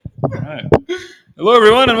right. Hello,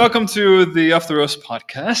 everyone, and welcome to the Off the Roast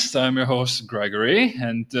podcast. I'm your host, Gregory,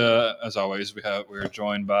 and as always, we're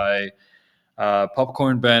joined by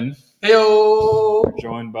Popcorn Ben. Heyo. We're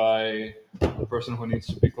joined by the person who needs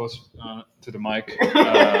to be close to the mic,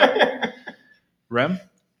 Rem,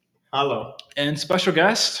 Hello. and special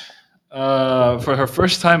guest for her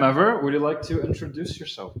first time ever. Would you like to introduce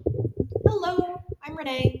yourself? Hello, I'm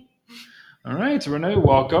Renee. All right, Renee,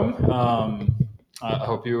 welcome. I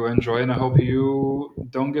hope you enjoy, and I hope you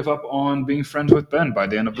don't give up on being friends with Ben by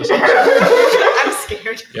the end of this episode. I'm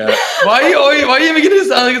scared. Yeah. Why are you making it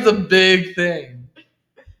sound like it's a big thing?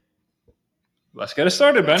 Let's get it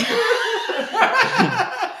started, Ben.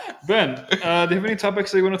 Ben, do you have any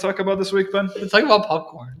topics that you want to talk about this week, Ben? Let's talk about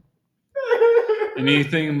popcorn.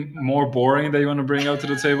 Anything more boring that you want to bring out to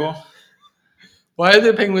the table? Why are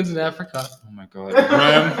there penguins in Africa? Oh my God,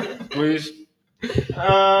 Rem, please.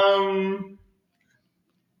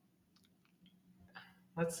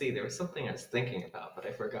 Let's see. There was something I was thinking about, but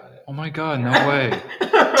I forgot it. Oh my God, no way.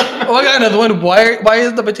 Oh, I got another one. Why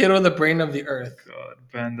is the potato the brain of the earth? God,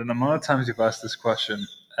 Ben, the amount of times you've asked this question,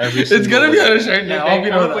 It's gonna be on a shirt now. I hope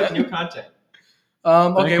you know Come up with that. new content.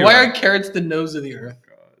 Okay, you, why Ryan. are carrots the nose of the earth?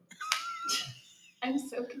 I'm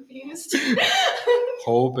so confused.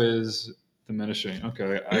 Hope is diminishing.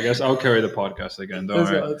 Okay, I guess I'll carry the podcast again. Don't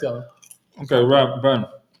worry. Let's go. Okay, Rem, Ben,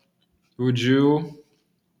 would you?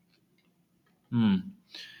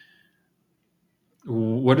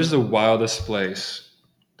 What is the wildest place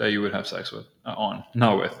that you would have sex with?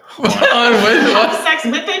 Not with. On. Have sex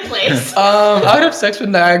with in place. I would have sex with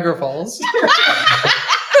Niagara Falls.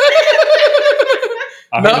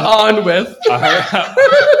 Not on with.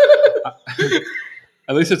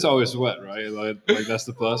 At least it's always wet, right? Like that's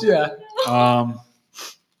the plus. Yeah.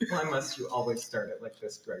 Why must you always start it like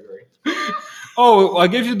this, Gregory? Oh, I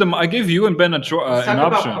gave you and Ben Let's an talk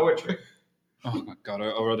option. about poetry. Oh my God,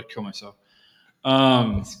 I'd rather kill myself.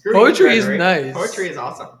 Screw Poetry you, is Gregory. nice. Poetry is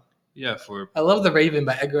awesome. Yeah, for I love The Raven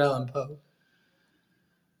by Edgar Allan Poe.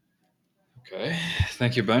 okay.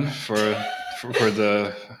 Thank you, Ben, for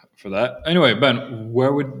that. Anyway, Ben,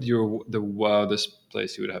 where would the wildest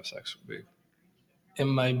place you would have sex be? In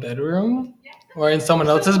my bedroom? Or in someone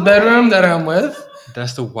else's bedroom that I'm with?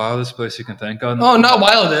 That's the wildest place you can think of. Oh, not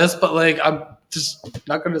wildest, but like I'm just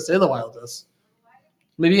not gonna say the wildest.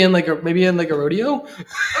 Maybe in like a rodeo. A rodeo.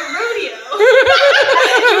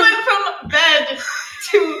 You went from bed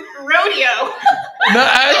to rodeo. No,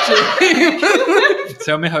 actually.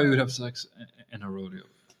 Tell me how you would have sex in a rodeo.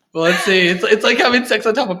 Well, let's see. It's like having sex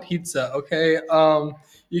on top of pizza. Okay.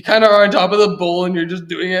 You kind of are on top of the bowl and you're just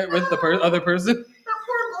doing it with the other person. That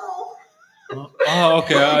poor bowl. Oh,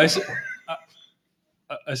 okay.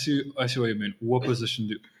 I see. I see what you mean. What position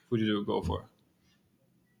would you go for?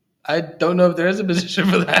 I don't know if there is a position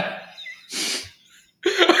for that.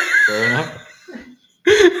 Fair enough.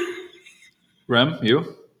 Rem,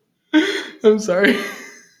 you? I'm sorry.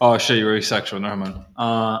 Oh shit, you're asexual. Never mind.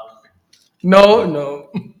 No.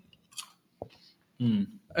 Hmm.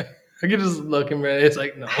 I could just look and read. It's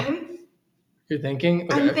like no. You're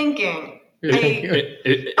thinking. I'm thinking. You're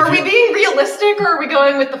thinking. Are we being realistic or are we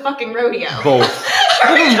going with the fucking rodeo? Both.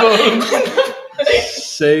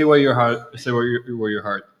 Say what your heart. Say where your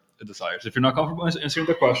heart desires. If you're not comfortable answering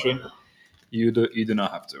the question, you do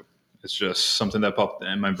not have to. It's just something that popped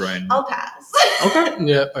in my brain. I'll pass. Okay.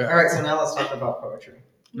 Yeah. All right, so now let's talk about poetry.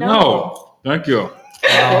 No. Thank you.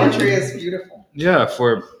 Poetry is beautiful. Yeah.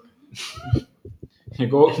 For you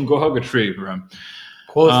go hug a tree, Rem.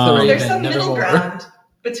 Quoth the raven, There's some middle nevermore. ground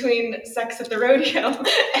between sex at the rodeo and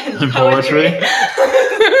And poetry. poetry? What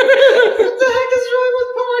the heck is wrong with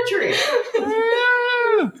poetry?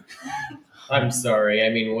 I'm sorry. I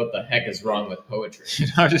mean, what the heck is wrong with poetry?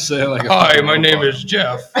 I just say it like. Hi, my name is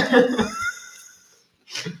Jeff.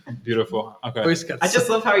 Beautiful. Okay. Voice cuts. I just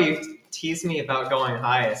love how you tease me about going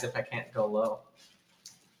high as if I can't go low.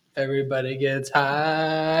 Everybody gets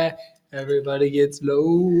high. Everybody gets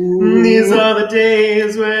low. These are the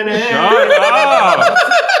days when Shut up!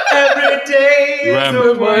 every day is Rem,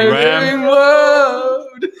 a Rem.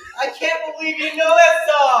 World. I can't believe you know that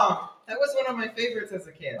song. That was one of my favorites as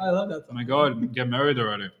a kid. I love that Oh song. my God, get married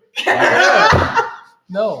already.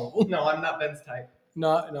 No, No, I'm not Ben's type.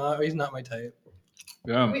 no, he's not my type.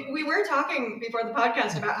 Yeah. We were talking before the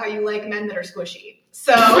podcast about how you like men that are squishy.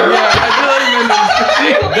 So Yeah,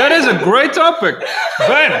 I do like men. That is a great topic.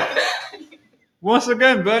 Ben, once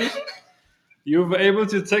again, Ben, you've been able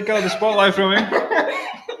to take out the spotlight from me.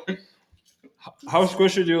 How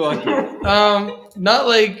squishy do you like it? Not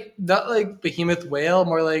like behemoth whale,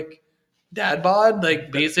 more like dad bod,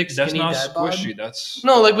 like basic That's skinny not dad squishy. bod. That's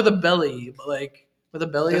No, like with a belly, but like with a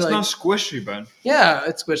belly. That's like, not squishy, Ben. yeah,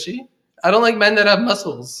 it's squishy. I don't like men that have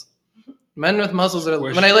muscles. Men with muscles are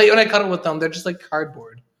when I cuddle with them, they're just like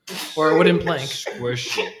cardboard or a wooden plank.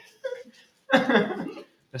 Squishy.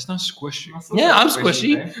 That's not squishy. Yeah, I'm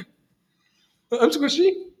squishy. I'm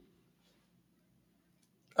squishy.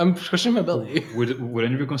 I'm squishing my belly. Would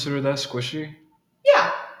any of you consider that squishy?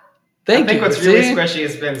 Yeah. Thank I think you. what's really See? squishy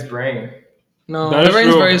is Ben's brain. No, That my is brain's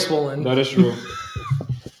true. very swollen. That is true.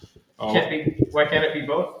 Oh, Why can't it be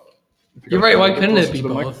both? You're right. Why couldn't it be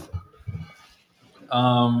both?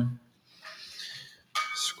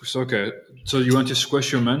 Okay. So you want to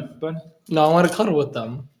squish your men, Ben? No, I want to cuddle with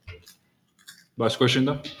them. By squishing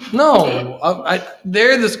them? No,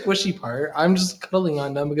 they're the squishy part. I'm just cuddling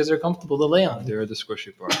on them because they're comfortable to lay on. They're the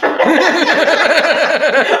squishy part.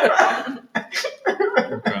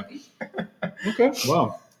 Okay.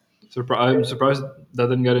 Wow. I'm surprised that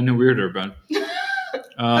didn't get any weirder, Ben.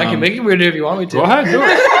 I can make it weirder if you want me to. Go ahead, do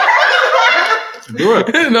it. Do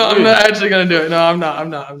it. No, I'm not actually gonna do it. No, I'm not.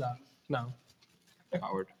 No.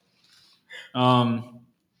 Howard.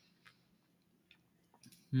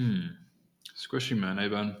 Squishy man, eh,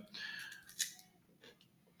 Ben?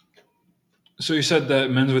 So you said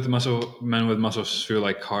that men with muscles feel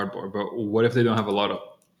like cardboard, but what if they don't have a lot of,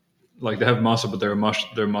 like they have muscle, but their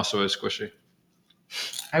muscle is squishy?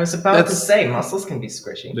 I was about to say muscles can be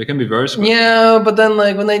squishy. They can be very squishy. Yeah, but then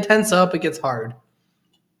like when they tense up, it gets hard.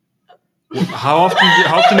 How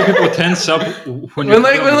often do people tense up when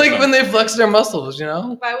they flex their muscles? You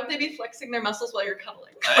know. Why would they be flexing their muscles while you're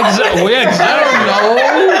cuddling? Exactly. Well, yeah, exactly. I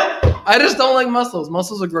don't know. I just don't like muscles.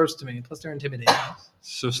 Muscles are gross to me. Plus, they're intimidating.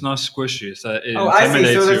 So it's not squishy. It's that it I see.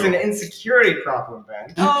 intimidates So there's you. an insecurity problem,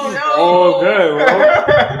 Ben. Oh no! Okay,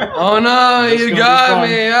 well, Oh no, That's you gonna got be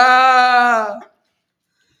me! Ah!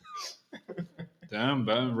 damn,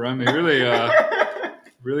 Ben, Remy,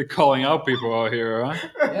 really calling out people out here, huh?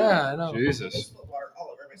 Yeah, I know. Jesus.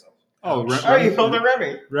 Oh, Rem, you pulled a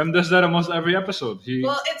Remy. Rem does that almost every episode.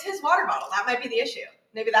 Well, it's his water bottle. That might be the issue.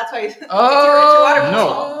 Maybe that's why he's. Oh water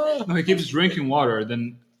bottle. No, he keeps drinking water.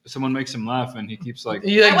 Then someone makes him laugh, and he keeps like.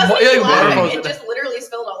 He I wasn't water laughing. poses It just literally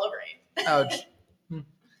spilled all over me. Ouch.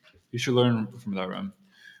 You should learn from that, Rem.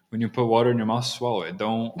 When you put water in your mouth, swallow it.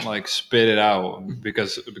 Don't like spit it out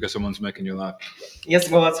because someone's making you laugh. Yes,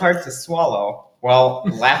 well, it's hard to swallow while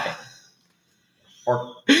laughing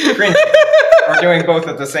or cringing or doing both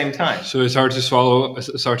at the same time. So it's hard to swallow.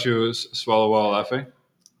 It's hard to swallow while laughing.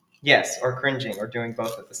 Yes, or cringing or doing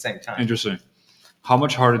both at the same time. Interesting. How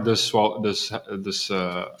much harder does laughing?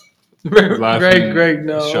 Greg,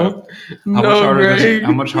 no. Shut up.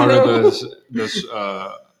 How much harder does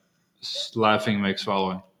laughing make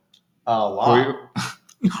swallowing? A lot.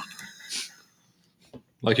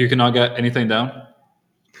 Like you cannot get anything down.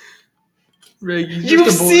 Greg,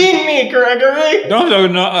 You've seen me, Gregory. No.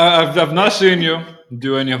 I've not seen you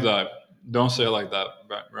do any of that. Don't say it like that,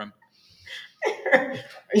 Rem.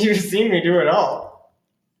 You've seen me do it all.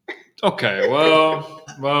 Okay, well.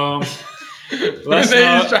 Let's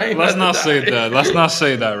not say that. Let's not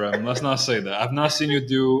say that, Rem. Let's not say that. I've not seen you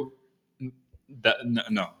do that.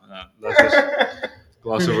 No. Let's just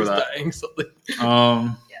gloss over that.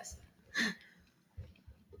 Yes.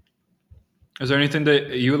 Is there anything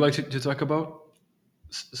that you would like to talk about,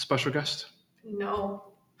 special guest? No.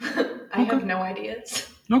 I have no ideas.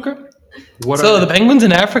 Okay. So the penguins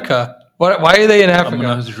in Africa. Why are they in Africa? I'm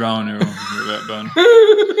gonna drown you, Ben.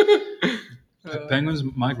 Penguins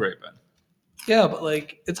migrate, Ben. Yeah, but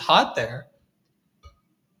like it's hot there.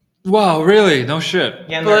 Wow, really? No shit.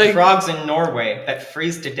 Yeah, and there are frogs in Norway that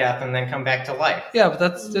freeze to death and then come back to life. Yeah, but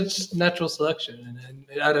that's just natural selection and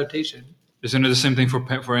adaptation. Isn't it the same thing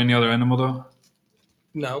for any other animal though?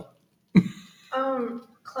 No.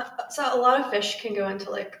 So a lot of fish can go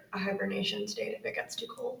into like a hibernation state if it gets too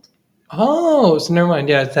cold. Oh, so never mind.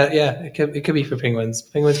 Yeah, it could be for penguins.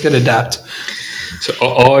 Penguins could adapt. So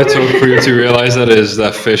all it took for you to realize that is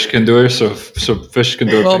that fish can do it. So fish can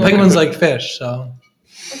do it. Well, penguins like fish, so.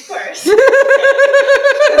 Of course.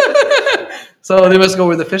 So they must go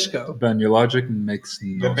where the fish go. Ben, your logic makes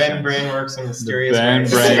no The Ben sense. brain works in mysterious The Ben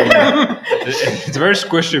ways. brain. It's a very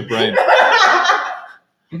squishy brain.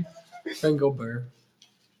 Bengal bear.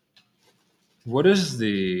 What is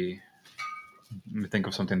the? Let me think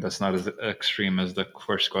of something that's not as extreme as the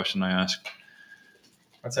first question I asked.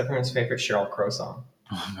 What's everyone's favorite Sheryl Crow song?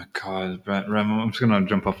 Oh my God, Rem, I'm just gonna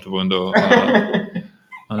jump off the window.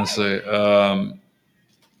 Honestly,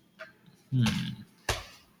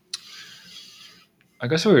 I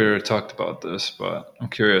guess we already talked about this, but I'm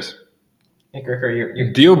curious. Hey, Gregor,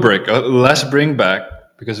 you Deal breaker. Let's bring back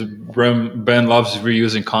because Ben loves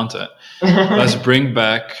reusing content. Let's bring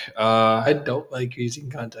back. I don't like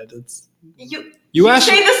using content. It's You asked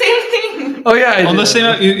say the same thing. oh yeah, I on do. the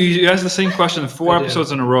same. You asked the same question 4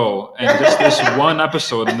 episodes in a row, and just this one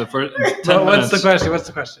episode in the first 10 Well, minutes. What's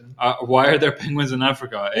the question? Why are there penguins in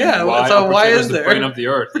Africa? And Yeah, why so are why potatoes is the there? brain of the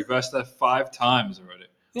earth? You've asked that 5 times already.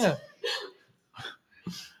 Yeah.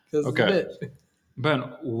 Okay. Ben,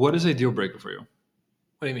 what is a deal breaker for you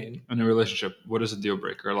What do you mean? in a relationship? What is a deal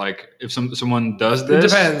breaker? Like if someone does It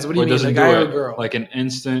this, depends. What do you or mean, doesn't a do guy or it, a girl? like an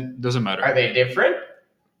instant, doesn't matter. Are they different?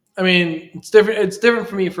 I mean, it's different. It's different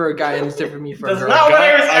for me for a guy, and it's different for me for a That's girl. not what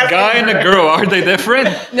I was A asking. guy and a girl, are they different?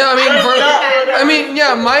 No, I mean,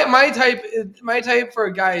 That's not- my type for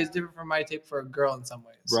a guy is different from my type for a girl in some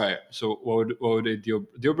ways. Right. So what would a deal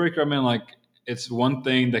breaker? I mean, like it's one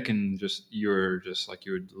thing that can you would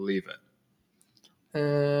leave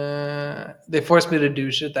it. They force me to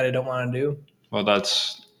do shit that I don't want to do. Well,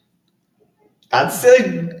 that's That's a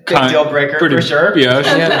big deal breaker for sure. Yeah,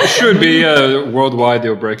 Yeah. it should be a worldwide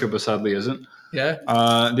deal breaker, but sadly isn't. Yeah.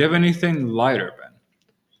 Do you have anything lighter, Ben?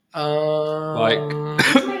 Like-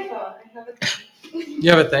 It's my phone. I have a thing. You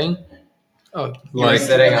have a thing? Oh, Like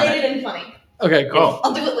sitting on it. Related and funny. okay, cool. Oh,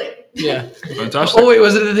 I'll do it later. Yeah. fantastic. Oh wait,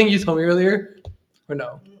 was it the thing you told me earlier, or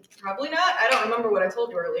no? Probably not. I don't remember what I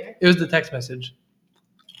told you earlier. It was the text message.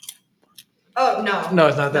 Oh no. No,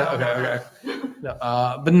 it's not that. No, Okay. no.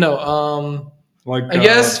 No. But no. Like I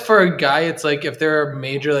guess for a guy, it's like if they're a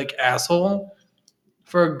major like asshole.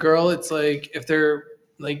 For a girl, it's like if they're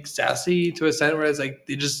like sassy to a extent where it's like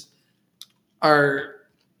they just are.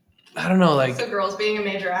 I don't know, like So girls being a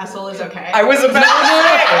major asshole is okay. I was about to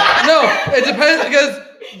say. no. It depends because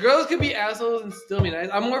girls can be assholes and still be nice.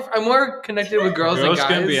 I'm more connected with girls than guys.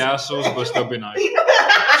 can be assholes but still be nice. So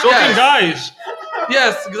Yes. can guys.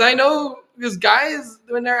 Yes, because I know because guys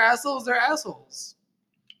when they're assholes.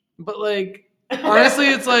 But like honestly,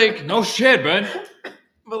 it's like No shit, Ben.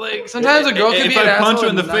 but like sometimes a girl can be If an I asshole. punch you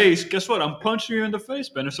in the and not face, guess what? I'm punching you in the face,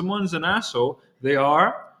 Ben. If someone's an asshole, they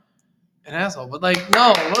are. an asshole, but like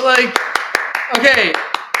no, but like okay,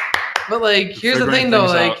 but like here's the Figuring thing though,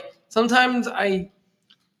 things like out. sometimes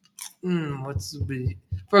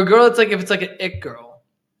for a girl, it's like if it's like an ick girl,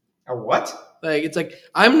 A what? like it's like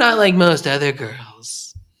I'm not like most other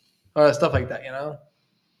girls, or stuff like that, you know.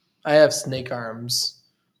 I have snake arms.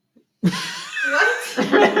 What?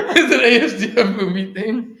 Is it ASDF movie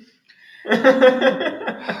thing?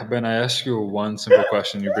 Ben, I ask you one simple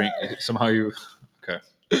question. You bring somehow you. Okay.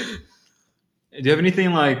 Do you have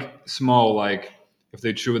anything like small, like if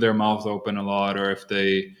they chew their mouth open a lot, or if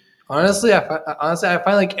they? Honestly, I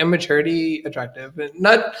find like immaturity attractive.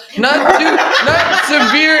 Not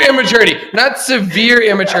severe immaturity.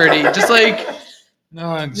 Just like No,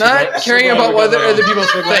 I'm not caring glad about we what got that other on- people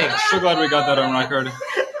So think. glad we got that on record.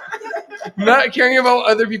 Not caring about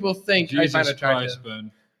what other people think. Jesus I find attractive. Christ,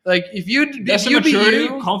 Ben. Like if you That's be immaturity.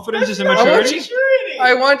 you, Confidence is I want immaturity.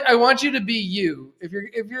 I want you to be you. If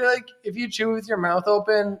you chew with your mouth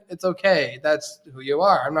open, it's okay. That's who you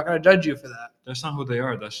are. I'm not gonna judge you for that. That's not who they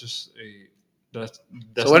are. That's just that's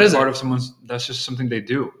So what not is part it? of someone's. That's just something they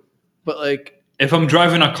do. But like, If I'm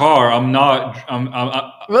driving a car, I'm not.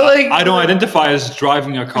 but like, I don't identify as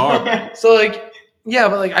driving a car. Ben. So like, yeah,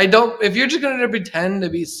 but like I don't. If you're just gonna pretend to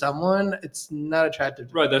be someone, it's not attractive.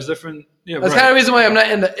 To me. Right. There's different. Yeah. That's right. kind of the reason why I'm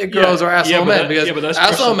not into it girls Yeah, or asshole yeah, but men that- because yeah, but that's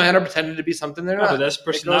asshole person- men are pretending to be something they're No, not. but that's It goes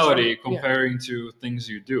personality from- yeah. comparing to things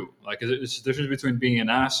you do. Like it's the difference between being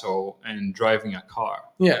an asshole and driving a car.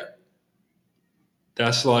 Yeah,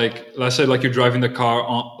 That's like, let's say, like you're driving the car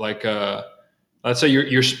on, like, let's say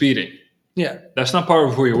you're speeding. yeah, That's not part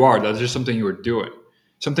of who you are. That's just something you were doing.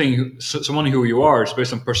 Someone who you are is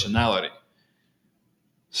based on personality.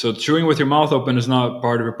 So chewing with your mouth open is not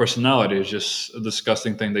part of your personality. It's just a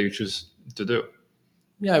disgusting thing that you choose to do.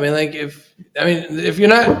 yeah. I mean, like if you're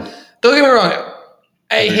not, don't get me wrong.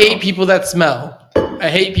 I hate people that smell. I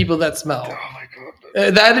hate people that smell. Oh my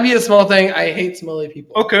god. That'd be a small thing. I hate smelly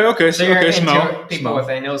people. Okay. So you're into Smell. people with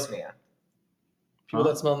anosmia. People Huh?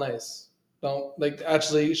 that smell nice. Don't like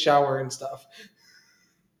actually shower and stuff.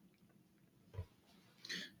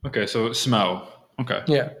 Okay, so smell. Okay.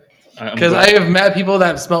 Yeah, I'm because glad- I have met people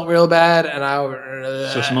that smell real bad, and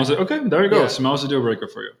So smells. Okay, there you go. Yeah. Smells a deal breaker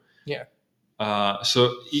for you. Yeah.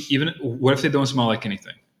 So even what if they don't smell like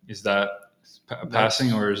anything? Is that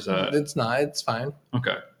passing or is that It's not. It's fine.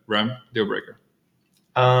 okay? Rem, deal breaker.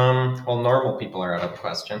 Well, normal people are out of the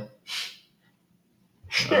question.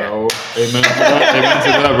 Oh, amen to that. Amen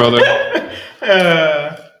to that, brother.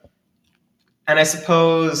 And I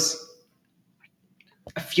suppose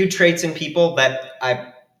a few traits in people that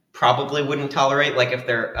I probably wouldn't tolerate, like if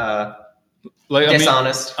they're Like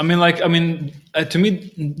dishonest. To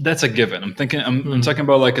me, that's a given. I'm talking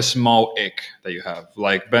about like a small ick that you have.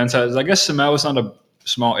 Like Ben says, I guess smell is not a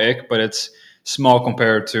small ick, but it's small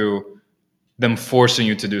compared to them forcing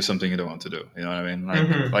you to do something you don't want to do. You know what I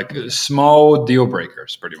mean? Like small deal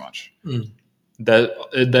breakers, pretty much. That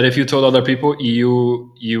if you told other people,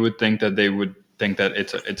 you would think that they would think that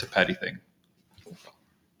it's a petty thing,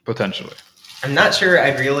 potentially. I'm not sure.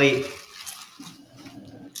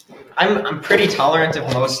 I'm pretty tolerant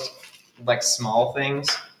of most like small things,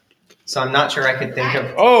 so I'm not sure I could think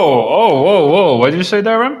of. Whoa! Why did you say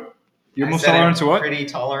that, Rem? You're most tolerant to what? Pretty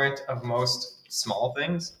tolerant of most small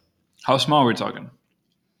things. How small are we talking?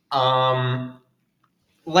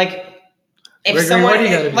 Like if Gregory, someone what do you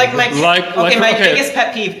gotta do? my biggest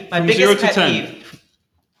pet peeve. My From biggest 0 to pet 10. peeve.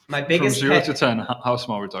 My biggest From 0 pet, to 10, how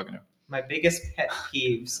small are we talking here? My biggest pet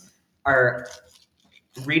peeves are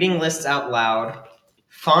reading lists out loud,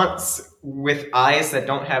 fonts with eyes that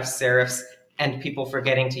don't have serifs, and people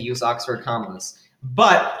forgetting to use Oxford commas.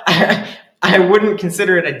 But I wouldn't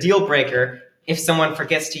consider it a deal breaker if someone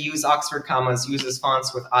forgets to use Oxford commas, uses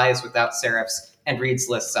fonts with eyes without serifs, and reads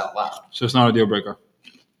lists out loud. So it's not a deal breaker.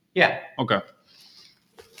 Yeah. Okay.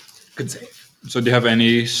 Good save. So do you have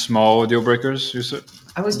any small deal breakers, you said?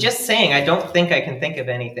 I was just saying, I don't think I can think of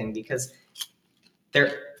anything because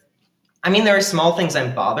there are small things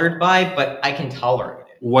I'm bothered by, but I can tolerate it.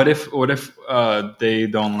 What if they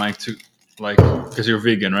don't like to, because you're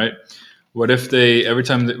vegan, right? What if they, every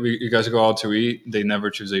time that you guys go out to eat, they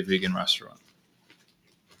never choose a vegan restaurant?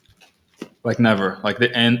 Like never. Like they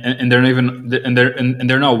and they're not even and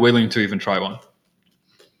they're not willing to even try one.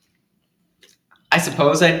 I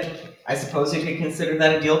suppose you could consider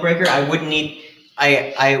that a deal breaker. I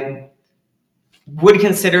would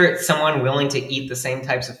consider someone willing to eat the same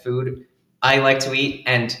types of food I like to eat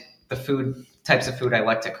and the types of food I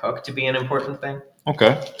like to cook to be an important thing.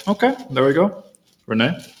 Okay, there we go.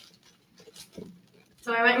 Renee?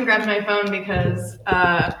 So I went and grabbed my phone because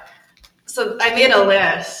so I made a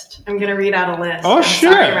list. I'm gonna read out a list. Oh,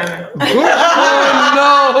 shit! Oh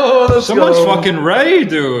no! Someone's fucking ready,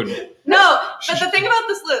 dude. No, but the thing about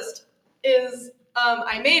this list is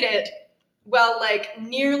I made it while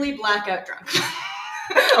nearly blackout drunk.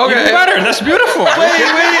 Okay. Even better. That's beautiful. Wait.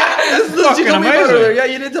 This is fucking you told me about amazing. earlier. Yeah,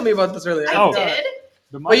 you did tell me about this earlier. I did.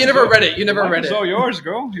 But you never read it. You never read It's it. all yours,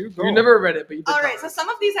 girl. You go. You never read it, but you did. All right, so some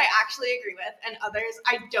of these I actually agree with, and others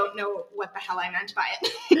I don't know what the hell I meant by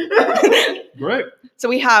it. Great. So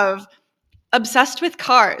we have obsessed with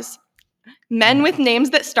cars, men with names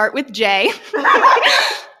that start with J,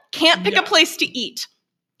 can't pick a place to eat,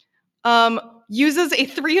 uses a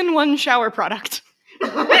 3-in-1 shower product,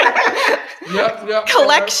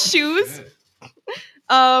 collects shoes.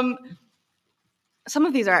 Some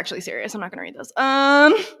of these are actually serious. I'm not going to read those.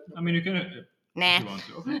 I mean, you can. Nah. If you want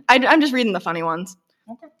to. Okay. I'm just reading the funny ones.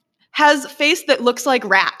 Okay. Has face that looks like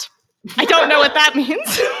rat. I don't know what that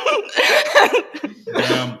means.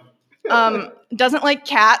 Doesn't like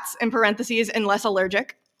cats, in parentheses, unless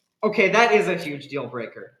allergic. Okay, that is a huge deal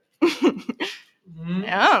breaker. Oh,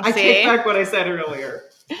 I see? take back what I said earlier.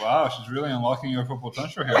 Wow, she's really unlocking your full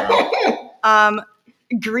potential here.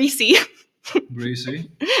 Greasy. Greasy.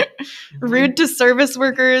 Rude to service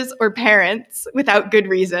workers or parents without good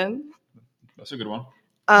reason. That's a good one.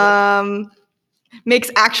 Makes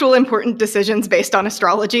actual important decisions based on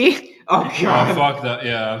astrology. Oh Oh, god. fuck that.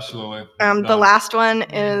 Yeah, absolutely. The last one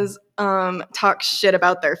is talk shit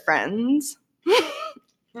about their friends.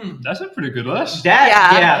 That's a pretty good list.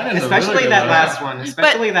 That is especially really that good last one.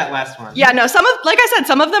 That last one. Yeah, no, like I said,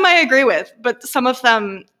 some of them I agree with, but some of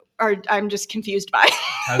them I'm just confused by.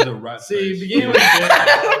 Has a rat See, face. beginning with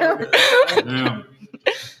Damn.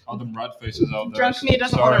 All them rat faces out there. Drunk me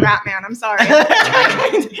doesn't Sorry. want a rat man, I'm sorry.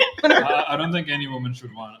 I don't think any woman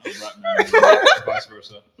should want a rat man, vice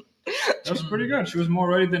versa. That's pretty good. She was more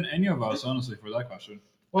ready than any of us, honestly, for that question.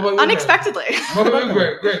 What about you, Unexpectedly. What about you,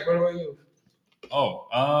 Greg? What about you?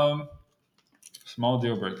 Oh, small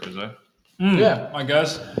deal breakers, eh? Yeah. I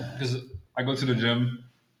guess, because I go to the gym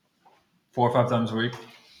 4 or 5 times a week.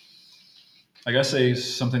 I guess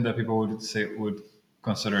something that people would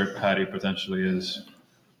consider petty potentially is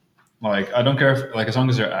I don't care if as long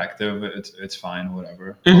as they're active, it's fine,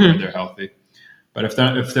 whatever. Mm-hmm. They're healthy. But if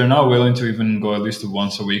they're not willing to even go at least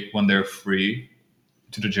once a week when they're free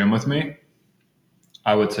to the gym with me,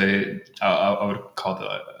 I would say I would call it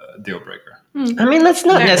a deal breaker. I mean, that's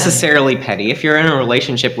not necessarily petty. If you're in a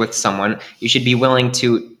relationship with someone, you should be willing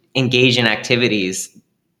to engage in activities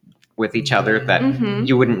with each other that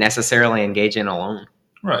you wouldn't necessarily engage in alone.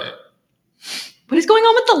 Right. What is going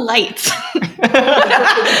on with the lights?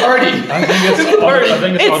 Party. I think it's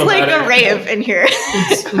It's like automatic. a rave in here.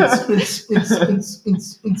 Fuck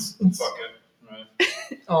it. Right.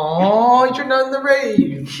 Oh, you're not in the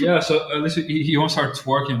rave. Yeah, so at least he won't start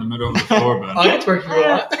twerking in the middle of the floor, Ben. I'll get twerking a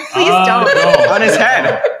lot. Please don't. No. On his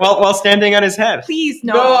head. While standing on his head. Please,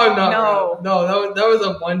 no. No, I'm not. No. No, that was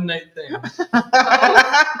a one night thing.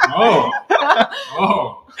 Oh.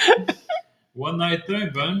 One night thing,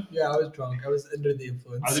 Ben. Yeah, I was drunk. I was under the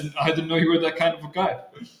influence. I didn't know you were that kind of a guy.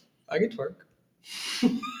 I can twerk.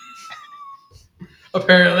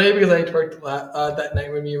 Apparently, because I twerked that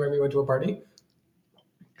night when me and Remy went to a party.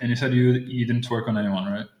 And you said you didn't twerk on anyone,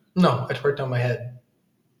 right? No, I twerked on my head.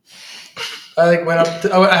 I like went up.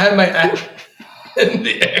 I had my ass in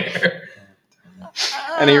the air.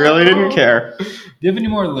 And he really didn't care. Do you have any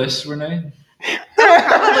more lists, Renee?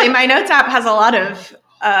 Probably. My notes app has a lot of.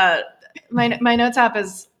 My notes app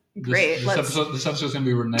is great. This episode's gonna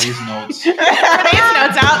be Renee's notes. Renee's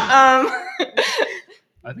notes app.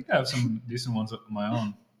 I think I have some decent ones of my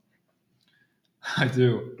own. I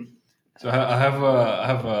do. So I have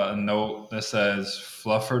a note that says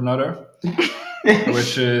Fluffer Nutter,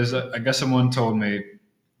 which is, I guess someone told me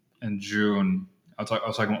in June. I was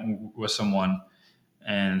talking with someone,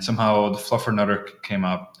 and somehow the Fluffer Nutter came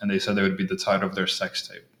up, and they said they would be the title of their sex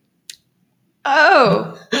tape.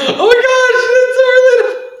 Oh. Oh my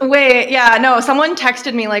gosh, Wait, yeah, no, someone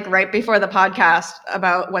texted me like right before the podcast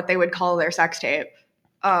about what they would call their sex tape.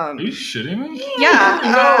 Are you shitting me? Yeah.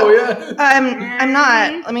 no, yeah. I'm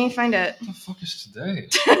not. Let me find it. What the fuck is today?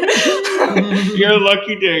 You're a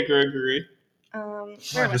lucky day, Gregory.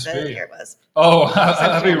 Where was it? Here it was. Oh,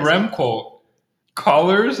 I have a Rem quote.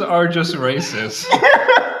 Collars are just racist.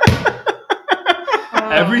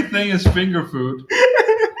 Everything is finger food.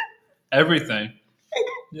 Everything.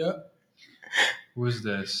 Yeah. Who's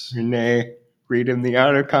this? Renee, read him the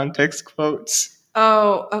out of context quotes.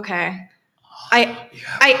 Oh, okay. I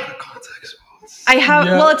Context quotes. I have.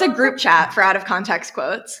 Yeah. Well, it's a group chat for out of context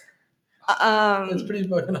quotes. That's pretty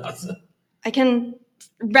fucking awesome. I can.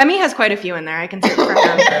 Remy has quite a few in there. I can search for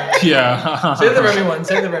him. Yeah. Say the Remy ones.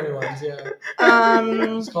 Yeah.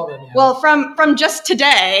 It's called Remy. Well, from just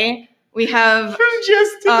today, we have.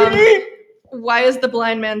 Just today. Why is the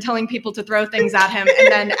blind man telling people to throw things at him?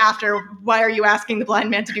 And then after, why are you asking the blind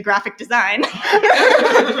man to do graphic design?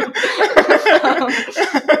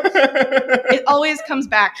 It always comes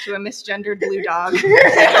back to a misgendered blue dog.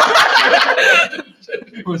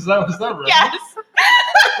 Was that right? Yes.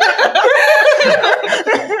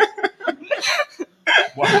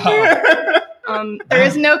 Wow. There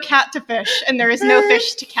is no cat to fish, and there is no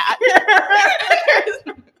fish to cat.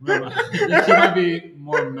 You might be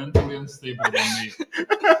more mentally unstable than me.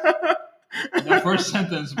 That first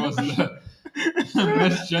sentence was the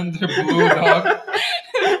misgender blue dog.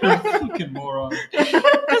 Fucking moron.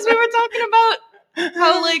 Because we were talking about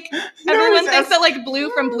how, like, everyone thinks that, like, Blue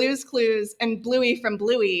from Blue's Clues and Bluey from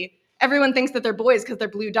Bluey, everyone thinks that they're boys because they're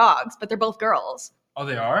blue dogs, but they're both girls. Oh,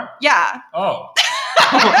 they are? Yeah. Oh.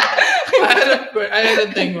 I had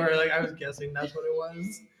a thing where like I was guessing that's what it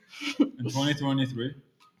was. In 2023?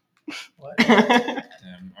 What?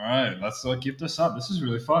 Damn. All right, let's keep this up. This is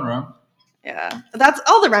really fun, Ram. Yeah. That's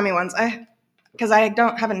all the Remy ones. Because I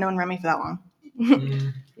haven't known Remy for that long.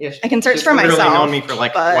 Yeah, I can search she's for literally myself, known me for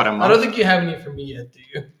like but- what, a month? I don't think you have any for me yet, do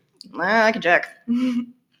you? I can check.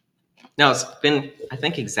 No, it's been I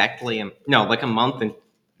think exactly like a month and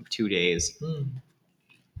 2 days.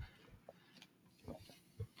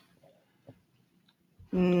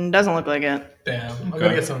 Doesn't look like it. Damn, I'm Okay.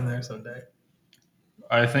 gonna get some in there someday.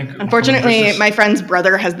 I think. Unfortunately, this is- my friend's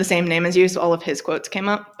brother has the same name as you, so all of his quotes came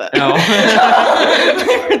up. But Oh.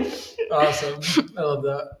 Awesome, I love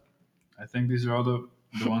that. I think these are all the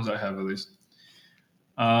ones I have at least.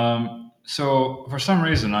 So for some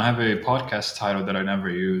reason, I have a podcast title that I never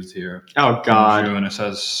used here. Oh God. And it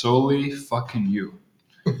says solely fucking you.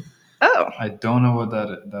 oh, I don't know what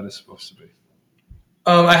that is supposed to be.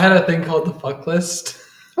 I had a thing called the fuck list.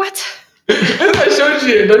 what? I showed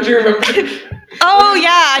you. Don't you remember? Oh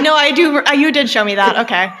yeah, no, I do. You did show me that.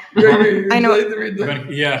 Okay. I know.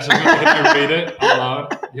 Yeah, so can I read it out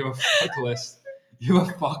loud? You have a fuck list. You have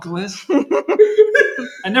a fuck list?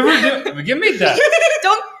 I never do. Give me that.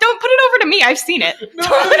 Don't put it over to me. I've seen it. No,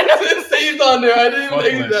 it's saved on there. I didn't Fuck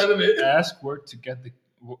even exit out of list. it. Ask where to get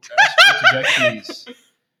keys.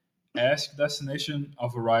 Ask destination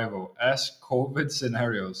of arrival. Ask COVID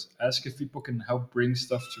scenarios. Ask if people can help bring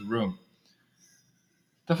stuff to room.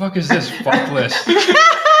 The fuck is this fuck list?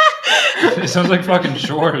 It sounds like fucking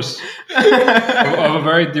chores of a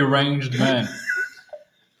very deranged man.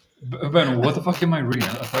 Ben, what the fuck am I reading?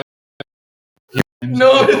 I thought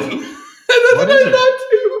No, that's what I thought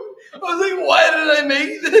too. I was like, why did I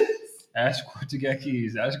make this? Ask where to get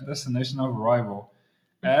keys. Ask destination of arrival.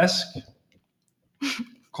 Ask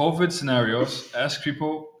COVID scenarios. Ask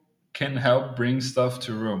people can help bring stuff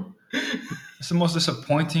to room. It's the most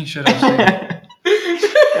disappointing shit I've seen.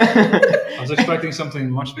 I was expecting something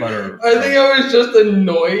much better. I think I was just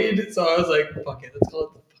annoyed, so I was like, fuck it, let's call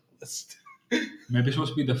it the fuck list. Maybe it's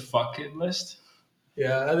supposed to be the fuck it list.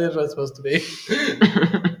 Yeah, I think that's what it's supposed to be.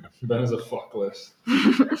 That is a fuck list.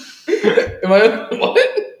 Am I what?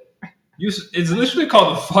 It's literally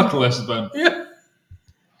called the fuck list, Ben. Yeah.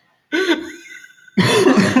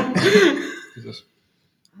 Jesus.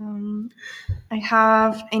 I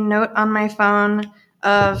have a note on my phone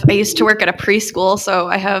of I used to work at a preschool, so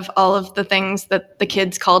I have all of the things that the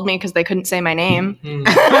kids called me because they couldn't say my name.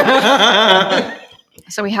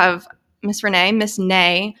 So we have Miss Renee, Miss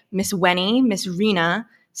Nay, Miss Wenny, Miss Rena,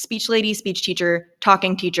 speech lady, speech teacher,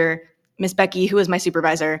 talking teacher, Miss Becky, who is my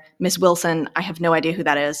supervisor, Miss Wilson, I have no idea who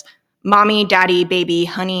that is, mommy, daddy, baby,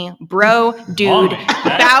 honey, bro, dude, Mommy,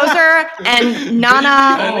 Bowser, and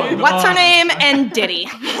Nana, Oh, what's her God. name, and Diddy.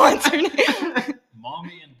 What's her name?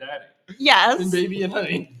 Mommy and daddy. Yes. And baby and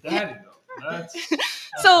honey. Daddy, though. That's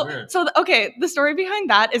weird. So okay, the story behind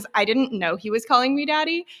that is I didn't know he was calling me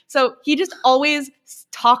daddy. So he just always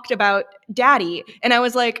talked about daddy. And I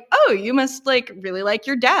was like, oh, you must like really like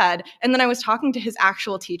your dad. And then I was talking to his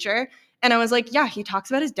actual teacher and I was like, yeah, he talks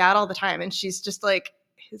about his dad all the time. And she's just like,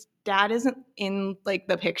 his dad isn't in like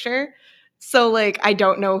the picture. So like I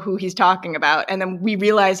don't know who he's talking about. And then we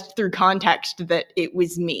realized through context that it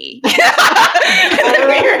was me.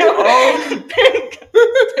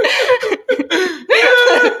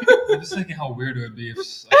 I'm just thinking how weird it would be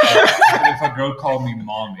if a girl called me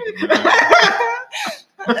mommy. You know?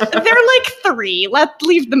 They're like 3. Let's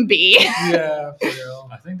leave them be. Yeah, for real.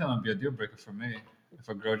 I think that might be a deal breaker for me. If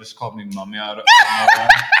a girl just called me mommy out of nowhere.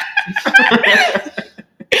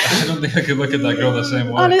 I don't think I could look at that girl the same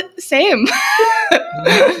way. Same.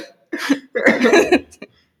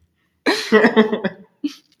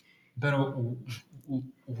 But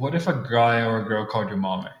what if a guy or a girl called you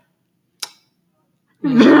mommy?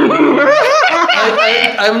 I'm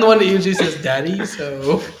the one that usually says daddy,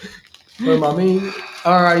 so or mommy.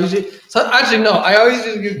 Or I usually actually no, I always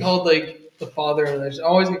just get called like the father and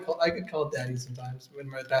I get called daddy sometimes in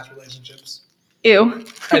my past relationships. Ew.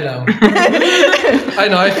 I know.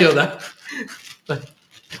 I feel that.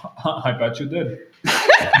 I bet you did.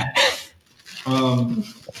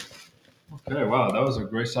 Okay, wow, that was a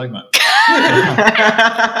great segment.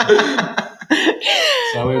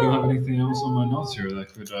 Sadly, I don't have anything else on my notes here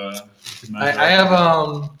that could match. I have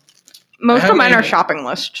Most of mine are shopping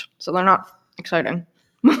lists, so they're not exciting.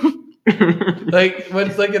 like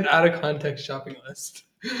what's like an out of context shopping list.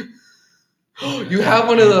 You have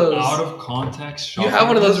one of those out of context shopping. You have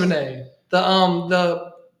one of those, list? Renee.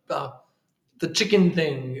 The chicken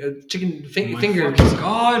thing, chicken fingers.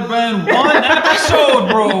 God, man, one episode,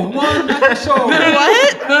 bro, one episode.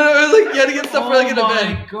 What? No, it was like you had to get stuff for like an event.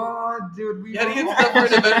 Oh my God, dude, You had to get stuff for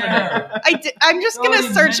an event. I'm just gonna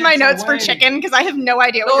 30 search my minutes notes for away. chicken because I have no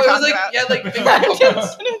idea No, what it you're was talking like about. you had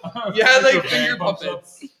like finger puppets. You had like finger Puppets.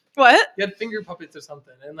 puppets. What? You had finger puppets or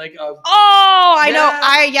something, and like Oh, I know.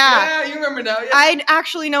 Yeah, you remember now. Yeah. I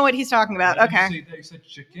actually know what he's talking about. Okay. You said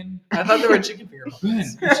chicken? I thought they were chicken finger Ben,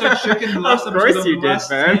 puppets. you said chicken the last Of course episode you of did, the last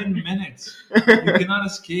Ben. 10 minutes. You cannot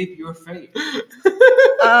escape your fate.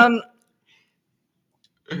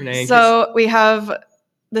 Renee, So we have.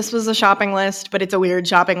 This was a shopping list, but it's a weird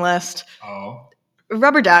shopping list. Oh.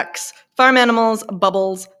 Rubber ducks, farm animals,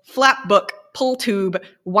 bubbles, flap book, pull tube,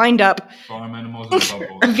 wind up, Farm animals and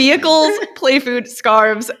bubbles. vehicles, play food,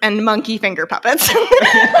 scarves, and monkey finger puppets.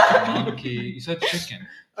 Monkey. You said chicken.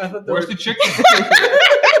 I thought they Where's were the chicken?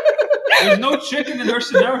 There's no chicken in her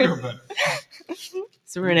scenario, Ben.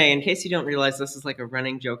 So Renee, in case you don't realize, this is like a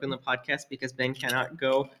running joke on the podcast because Ben cannot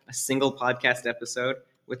go a single podcast episode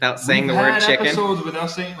without saying We've the word had chicken. episodes without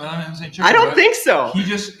saying chicken. I don't but think so. He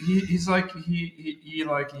just he's like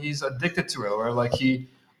he's addicted to it, where like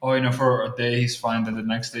for a day he's fine, then the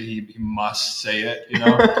next day he must say it, you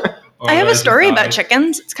know. I have a Or story guy- about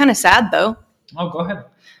chickens. It's kind of sad though. Oh, go ahead.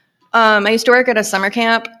 I used to work at a summer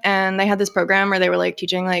camp, and they had this program where they were like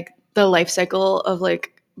teaching like the life cycle of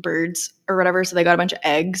like birds or whatever. So they got a bunch of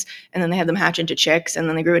eggs, and then they had them hatch into chicks, and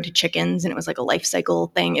then they grew into chickens, and it was like a life cycle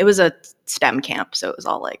thing. It was a STEM camp, so it was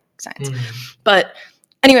all like science. But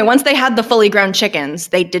anyway, once they had the fully grown chickens,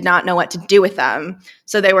 they did not know what to do with them.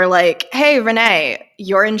 So they were like, "Hey, Renee,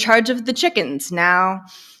 you're in charge of the chickens now."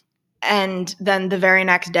 And then the very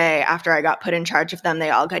next day after I got put in charge of them, they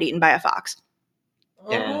all got eaten by a fox.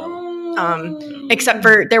 Damn. Except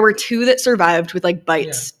for there were 2 that survived with like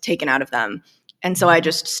bites taken out of them. And so I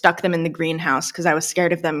just stuck them in the greenhouse because I was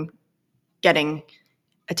scared of them getting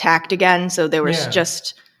attacked again. So there was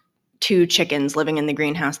just 2 chickens living in the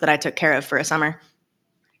greenhouse that I took care of for a summer.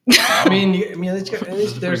 I mean, at least That's a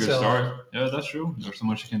they're pretty good still. story. Yeah, that's true. There's so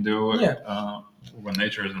much you can do when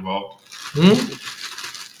nature is involved.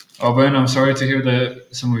 Oh, Ben, I'm sorry to hear that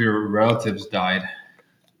some of your relatives died.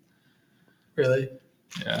 Really?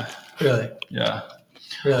 Yeah. Really? Yeah.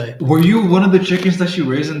 Really? Were you one of the chickens that you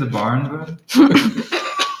raised in the barn, Ben?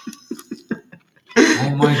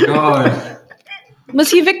 Oh my god. Was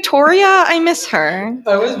he Victoria? I miss her.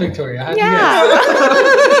 I was Victoria. How'd you Yeah.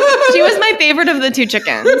 guess? She was my favorite of the 2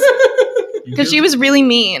 chickens because she was really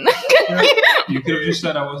mean. You could have just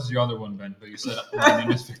said I was the other one, Ben, but you said my name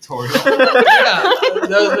is Victoria.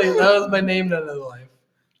 that was my name in another life.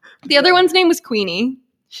 The other one's name was Queenie.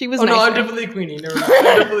 She was nicer. No, I'm definitely Queenie. Never mind.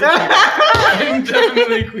 I'm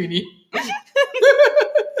definitely Queenie.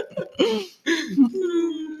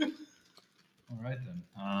 All right then.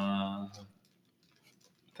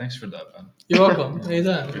 Thanks for that, Ben. You're welcome.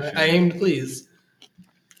 Anytime. I aim to please.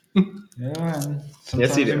 Yeah, and sometimes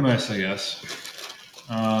Yes, you do. miss, I guess.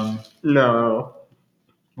 No.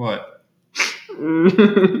 What?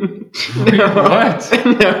 No. What?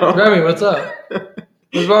 No. Remy, what's up?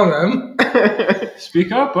 What's wrong, Rem?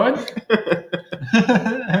 Speak up, bud.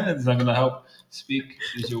 It's not gonna help. Speak.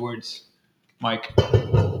 Use your words, Mike.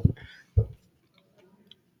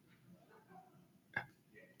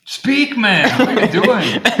 Speak, man. What are you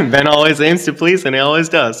doing? Ben always aims to please, and he always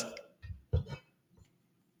does.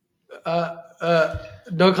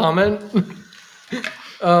 No comment.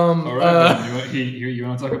 All right, Ben, you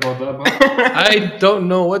want to talk about that, bud? I don't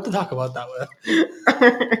know what to talk about that with.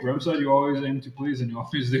 Rem said you always aim to please, and you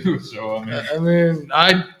always do. So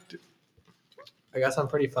I guess I'm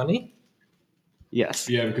pretty funny. Yes.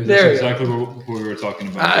 yeah, because There that's you exactly what we were talking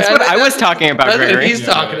about. That's what I was talking about, That's what Gregory. he's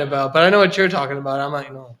talking about, but I know what you're talking about. I'm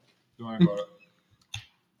like, no. Don't worry about it.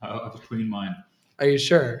 I'll have a clean mind. Are you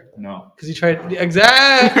sure? No. Because you tried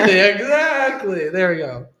exactly. There we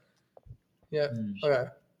go. Yeah. Okay.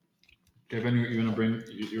 Okay, Ben, you wanna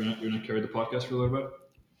carry the podcast for a little bit?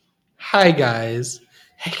 Hi guys.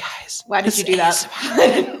 Hey guys. Why did you do that?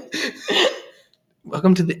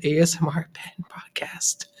 Welcome to the ASMR Pen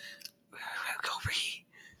Podcast. Go read.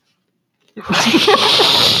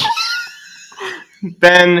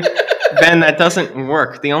 Ben, that doesn't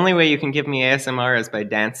work. The only way you can give me ASMR is by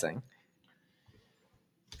dancing.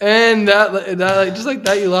 And that just like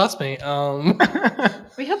that, you lost me.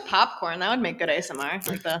 We have popcorn. That would make good ASMR.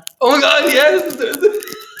 Like the. Oh my god, yes.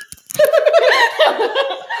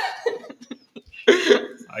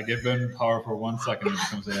 I give Ben power for 1 second and it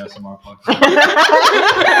becomes an ASMR podcast.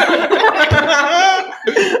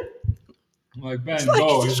 I'm like, Ben,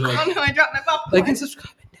 go. He's like, Oh no, I dropped my popcorn. Like and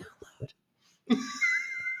subscribe and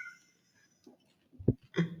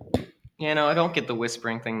download. I don't get the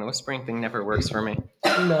whispering thing. The whispering thing never works for me.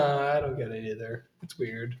 No, I don't get it either. It's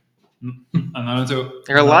weird. I'm not into.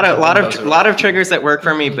 There are a lot of triggers that work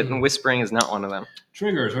for me, but whispering is not one of them.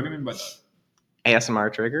 Triggers. What do you mean by that?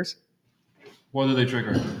 ASMR triggers. What do they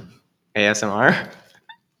trigger? ASMR.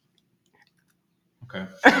 Okay.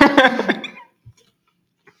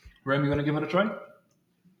 Rem, you want to give it a try?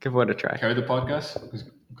 Give what a try. Carry the podcast?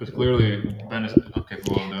 Because clearly Ben is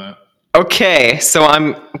capable of doing it. Okay, so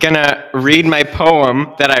I'm gonna read my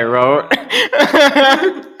poem that I wrote.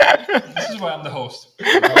 This is why I'm the host.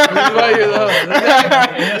 This is why you're the host.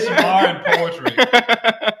 ASMR and poetry.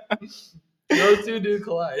 Those two do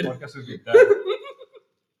collide. Podcast would be dead.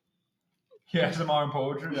 ASMR and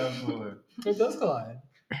poetry? Absolutely. It does collide.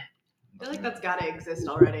 I feel like that's gotta exist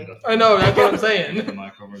already. I know, that's what I'm saying. The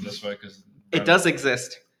mic over this way because It does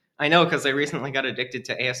exist. I know, because I recently got addicted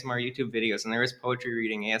to ASMR YouTube videos, and there is poetry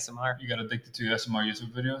reading ASMR. You got addicted to ASMR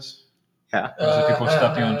YouTube videos? Yeah. Or is it people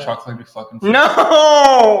stepping on chocolate be fucking food?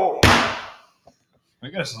 No!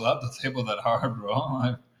 We gotta slap the table that hard, bro.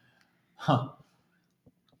 Like, huh.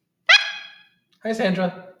 Hi,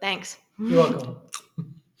 Sandra. Thanks. You're welcome.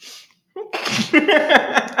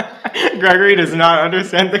 Gregory does not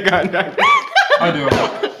understand the context. I do.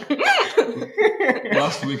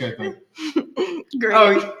 Last week, I think.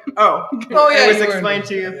 Great. Oh, yeah. It was you were explained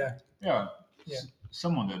to you. Yeah. Yeah. Yeah.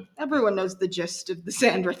 Someone did. Everyone knows the gist of the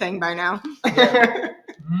Sandra thing by now.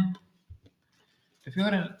 If you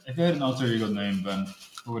had an alter ego name, Ben,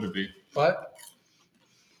 what would it be? What?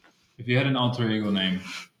 If you had an alter ego name,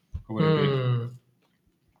 what would it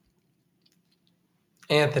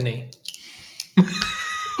Anthony. be?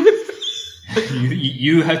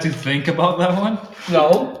 You had to think about that one?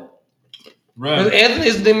 No. Rem.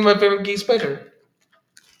 Anthony's the name of my favorite gay spider.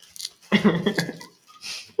 I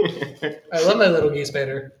love my little gay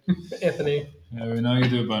spider, Anthony. Yeah, we know you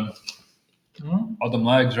do, Ben. Hmm? All them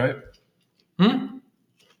legs, right? Hmm?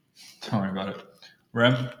 Don't worry about it.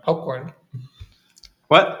 Rem. Popcorn.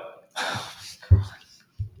 What?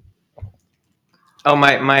 Oh,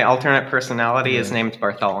 my alternate personality is Yeah. named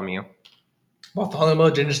Bartholomew.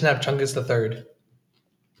 Bartholomew Ginger Snap Chungus the Third.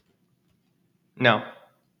 No.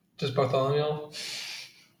 Just Bartholomew.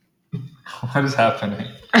 What is happening?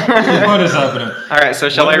 What is happening? All right, so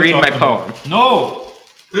shall What I are we read my talking poem? about? No.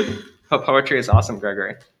 But poetry is awesome,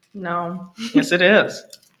 Gregory. No, Yes, it is.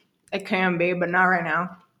 it can be, but not right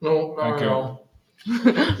now. No. You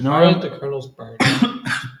know I like what? the kernel's burn.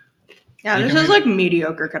 Yeah, You this can is read- like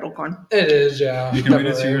mediocre kettle corn. It is, yeah. You can read it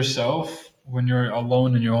to definitely. yourself when you're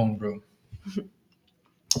alone in your own room.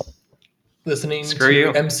 Listening Screw to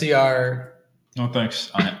you. MCR. No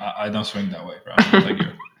thanks. I don't swing that way, bro. Thank you.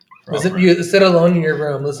 You sit alone in your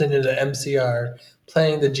room listening to the MCR,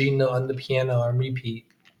 playing the G note on the piano on repeat.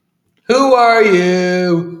 Who are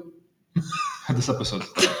you? This episode.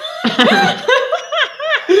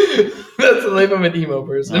 That's the name of an emo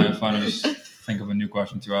person. I'm fine. I just think of a new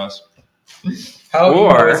question to ask. How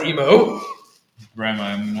Or- emo is emo?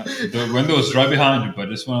 Ram, the window is right behind you, but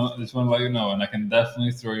just want to let you know, and I can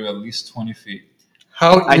definitely throw you at least 20 feet.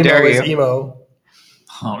 How emo I dare is you. emo?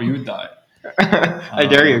 Oh, you would die. I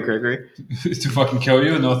dare you, Gregory. To fucking kill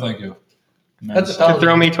you? No, thank you. Man, That's a To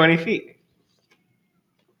throw me 20 feet.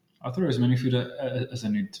 I'll throw as many feet as I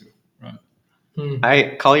need to. Right?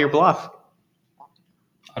 I call your bluff.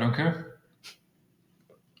 I don't care.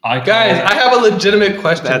 Guys, I have a legitimate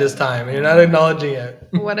question That- this time, and you're not acknowledging it.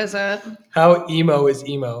 What is it? How emo is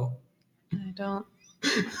emo? I don't.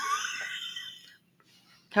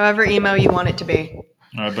 However emo you want it to be.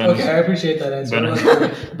 All right, Ben, Okay, I appreciate that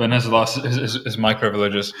answer. ben has lost his mic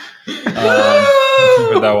privileges with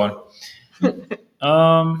that one.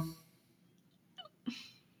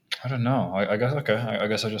 I don't know. I guess okay. I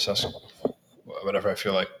guess I just ask whatever I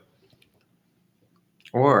feel like.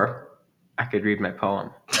 Or I could read my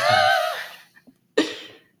poem.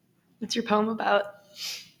 What's your poem about?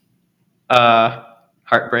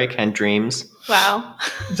 Heartbreak and dreams. Wow.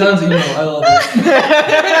 Sounds emo. I love it.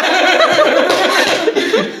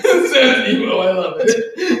 Sounds emo. I love it.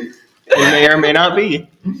 It may or may not be.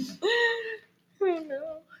 I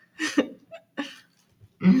know.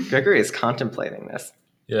 Gregory is contemplating this.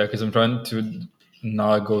 Yeah, because I'm trying to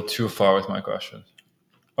not go too far with my questions.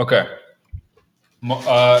 Okay.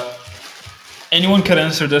 Anyone can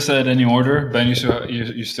answer this at any order. Ben, you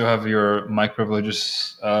still have your mic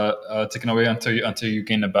privileges taken away until you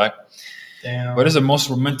gain it back. Damn. What is the most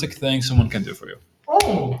romantic thing someone can do for you?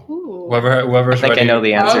 Oh. Ooh. Whoever's I think ready, I know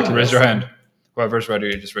the answer to raise this. your hand. Whoever's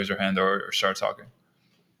ready, just raise your hand or start talking.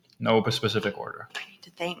 No specific order. I need to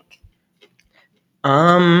think.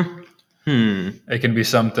 It can be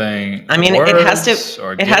something. I mean, it has to.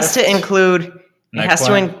 Or It has to gifts. include. It has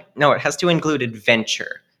to. Eggplant. No, it has to include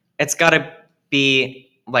adventure. It's got to be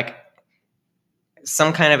like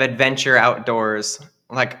some kind of adventure outdoors.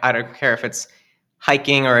 Like I don't care if it's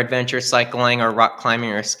hiking or adventure cycling or rock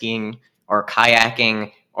climbing or skiing or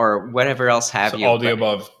kayaking or whatever else have So you. all the but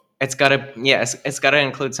above. It's got to. Yeah, it's got to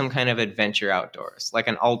include some kind of adventure outdoors, like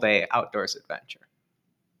an all-day outdoors adventure.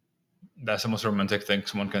 That's the most romantic thing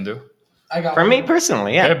someone can do. I got For one. me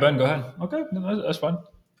personally, yeah. Okay, Ben, go ahead. Okay, that's fine.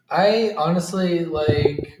 I honestly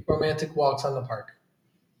like romantic walks on the park.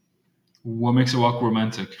 What makes a walk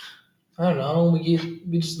romantic? I don't know. We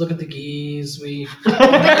just look at the geese. We. He's so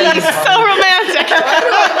romantic.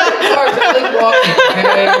 I like walking.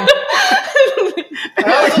 Okay.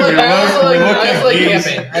 I also like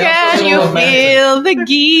camping. I Can also you romantic. feel the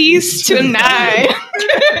geese tonight?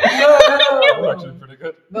 No. Actually, pretty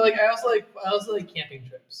good. No, like I also like camping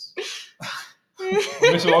trips. What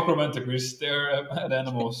makes a walk romantic? We just stare at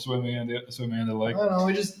animals swimming in the lake. I don't know.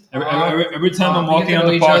 We just Every time I'm we get walking to on know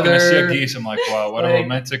the each park and I see a other. geese, I'm like, wow, what a Like,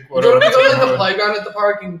 romantic. we What go a to the romantic. playground at the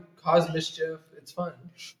park and cause mischief. It's fun.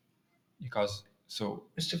 Because so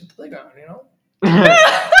Mischief at the playground, you know.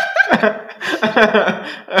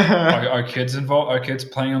 are kids involved? Are kids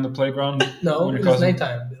playing on the playground? No, when you're it's causing-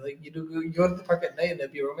 nighttime. Like you go to the park at night and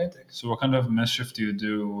it'd be romantic. So what kind of mischief do you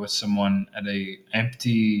do with someone at a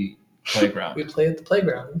empty playground? We play at the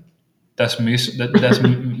playground. That's mischief.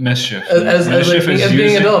 As Mischief is being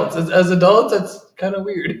using- adults. As adults, that's kind of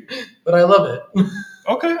weird, but I love it.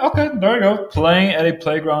 Okay, there you go. Playing at a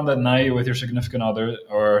playground at night with your significant other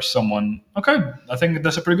or someone. Okay, I think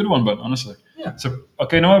that's a pretty good one, but honestly. Yeah. So,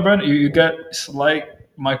 okay, you know what, Brent? You get slight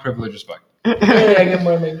mic privileges back. Hey, I get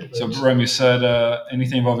more makeup. So, Rem, you said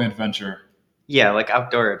anything involving adventure. Yeah, like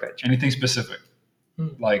outdoor adventure. Anything specific,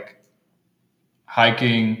 like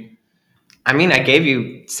hiking. I mean, I gave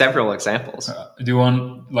you several examples. Do you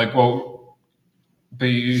want like But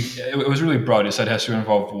it was really broad. You said it has to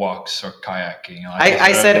involve walks or kayaking. Like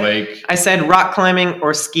I said lake. I said rock climbing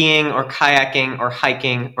or skiing or kayaking or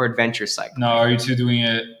hiking or adventure cycling. Now, are you two doing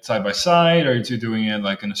it side by side? Are you two doing it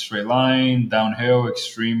like in a straight line, downhill,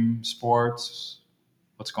 extreme sports?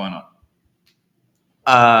 What's going on?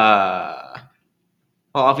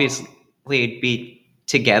 Well, obviously it'd be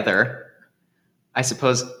together. I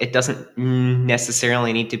suppose it doesn't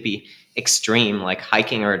necessarily need to be extreme. Like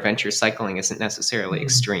hiking or adventure cycling isn't necessarily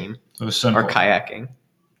extreme. So it's simple. Or kayaking.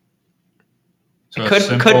 So It it's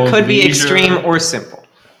could be leisure. extreme or simple.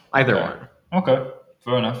 Either Okay. one. Okay,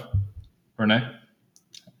 fair enough. Renee,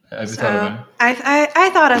 have you thought of it? I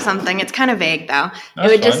thought of something. It's kind of vague though.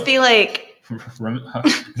 That's it would just fine. be like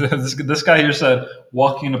this guy here said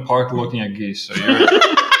walking in the park looking at geese. So you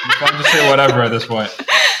can't just say whatever at this point.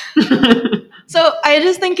 So I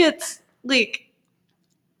just think it's like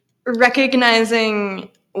recognizing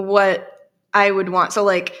what I would want. So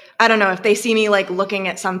like, I don't know if they see me like looking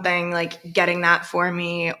at something, like getting that for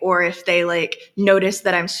me, or if they like notice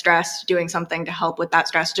that I'm stressed, doing something to help with that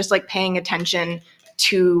stress, just like paying attention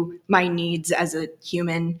to my needs as a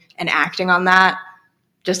human and acting on that,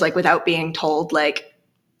 just like without being told like,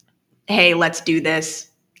 hey, let's do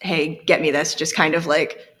this. Hey, get me this. Just kind of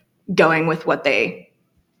like going with what they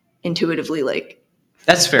intuitively like.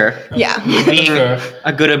 That's fair. Yeah. Being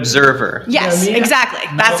a good observer. Yes, Yeah, I mean,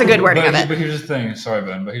 exactly. That's a good wording of it. But here's the thing. Sorry,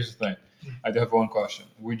 Ben. But here's the thing. I do have one question.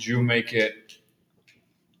 Would you make it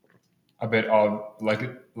a bit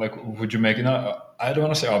like would you make it? Not, I don't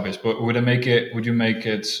want to say obvious, but would you make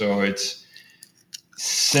it so it's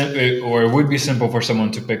simple, or it would be simple for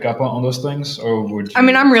someone to pick up on those things, or would you? I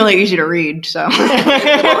mean, I'm really easy to read, so.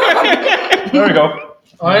 There we go.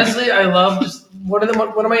 Honestly, I love just one of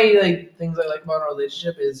my like things I like about our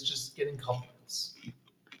relationship is just getting compliments.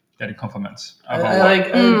 Getting compliments. I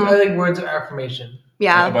About what? like words of affirmation.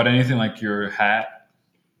 Yeah. About anything like your hat.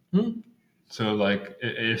 So like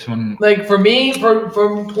if someone Like for me,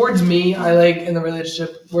 towards me, I like in the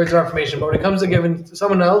relationship words of affirmation. But when it comes to giving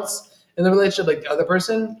someone else in the relationship, like the other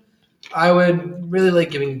person, I would really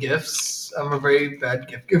like giving gifts. I'm a very bad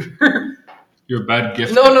gift giver. you're a bad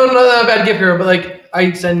gift. No, not a bad gift giver, but like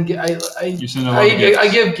you send a lot of gifts. I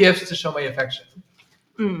give gifts to show my affection.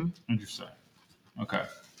 Interesting. Okay.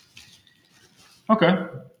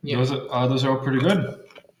 Yeah. Those are all pretty good.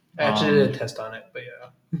 I actually did a test on it, but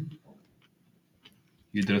yeah.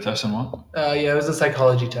 You did a test on what? Yeah, it was a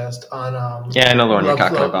psychology test on. Yeah, I know the one you're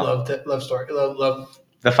talking about. Love story. Love.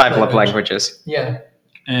 The 5 love languages. Yeah.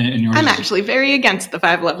 And yours I'm actually very against the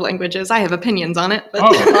 5 love languages. I have opinions on it. But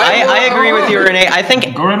I agree with you, Renee. I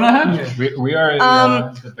think go right ahead. We are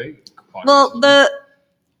a debate podcast. Well,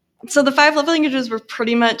 the 5 love languages were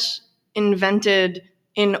pretty much invented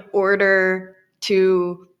in order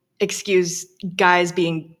to excuse guys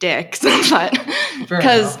being dicks, but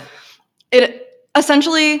because it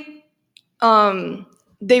essentially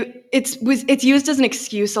it's used as an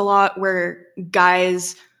excuse a lot where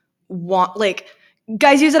guys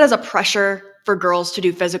use it as a pressure for girls to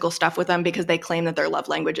do physical stuff with them because they claim that their love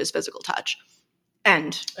language is physical touch.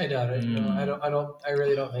 And I doubt it. No, I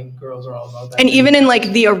really don't think girls are all about that. And even in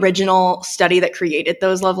like the original study that created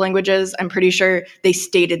those love languages, I'm pretty sure they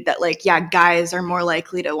stated that like, yeah, guys are more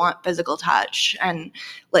likely to want physical touch. And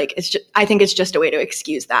like, I think it's just a way to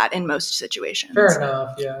excuse that in most situations. Fair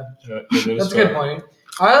enough. Yeah. That's a good point.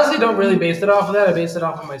 I honestly don't really base it off of that. I base it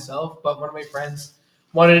off of myself, but one of my friends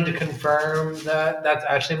wanted to confirm that that's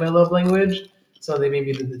actually my love language. So they made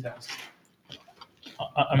me do the test.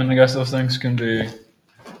 I mean, I guess those things can be.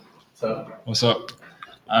 So what's up?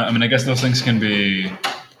 I mean, I guess those things can be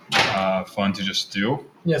fun to just do.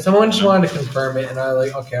 Yeah, someone just wanted to confirm it, and I was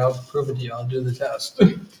like, okay, I'll prove it to you. I'll do the test.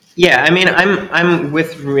 Yeah, I mean, I'm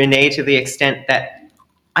with Renee to the extent that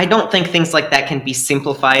I don't think things like that can be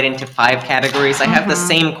simplified into 5 categories. I have the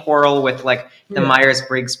same quarrel with like the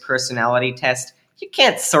Myers-Briggs personality test. You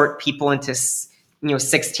can't sort people into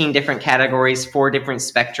 16 different categories, 4 different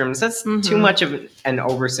spectrums. That's too much of an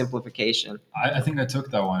oversimplification. I think I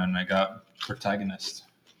took that one and I got protagonist.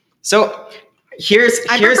 So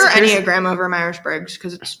I prefer Enneagram over Myers-Briggs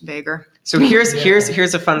because it's vaguer. So here's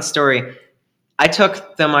a fun story. I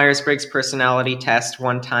took the Myers-Briggs personality test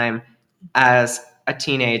one time as a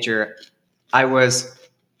teenager. I was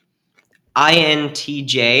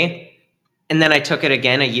INTJ, and then I took it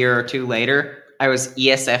again a year or 2 later. I was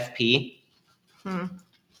ESFP.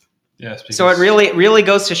 Yes. So it really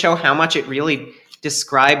goes to show how much it really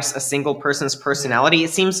describes a single person's personality. It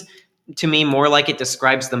seems to me more like it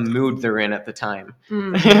describes the mood they're in at the time.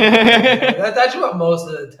 That's actually what most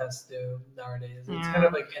of the tests do nowadays. It's kind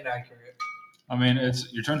of like inaccurate. I mean,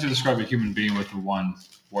 you're trying to describe a human being with one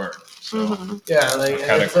word. So Yeah, like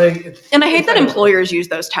it's like. And I hate that employers use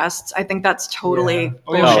those tests. I think that's totally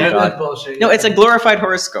bullshit. That's bullshit. No, it's a glorified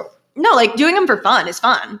horoscope. No, like doing them for fun is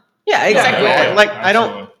fun. Yeah, exactly. Yeah, like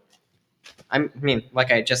absolutely. I mean,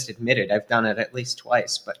 like I just admitted, I've done it at least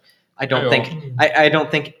twice, but I don't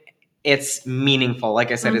think it's meaningful.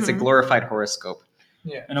 Like I said, it's a glorified horoscope.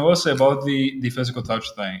 Yeah. And I will say about the physical touch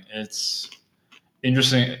thing, it's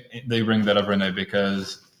interesting that you bring that up, Renee,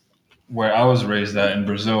 because where I was raised at in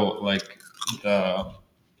Brazil, like, how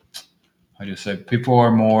do you say, people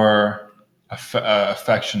are more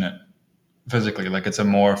affectionate physically. Like, it's a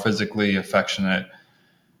more physically affectionate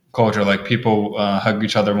culture. Like, people hug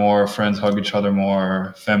each other more, friends hug each other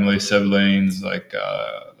more, family, siblings, like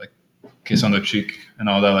kiss on the cheek and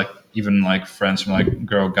all that. Like, even like friends from like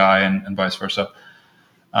girl, guy, and vice versa.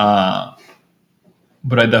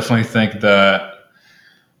 But I definitely think that,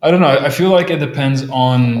 I don't know, I feel like it depends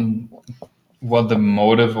on what the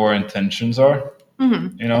motive or intentions are,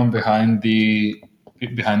 behind the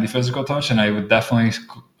physical touch. And I would definitely,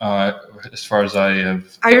 as far as I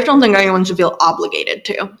have, I just don't think anyone should feel obligated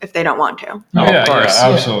to if they don't want to. Of course. Yeah,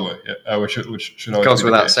 absolutely. Yeah. Which should always Goes be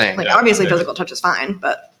the without case. saying. Like, obviously physical touch is fine,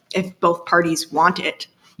 but if both parties want it.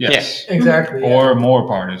 Yes. Yeah, exactly. Or more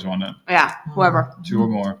parties want it. Yeah, whoever. 2 or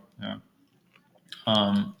more. Yeah.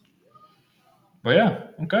 But yeah,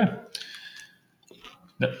 okay.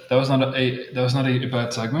 That was not a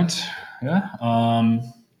bad segment. Yeah. Now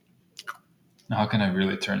how can I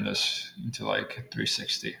really turn this into like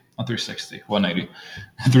 360? Not 360, 180.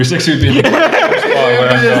 360 would be the spot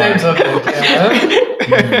where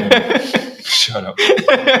I'm Shut up.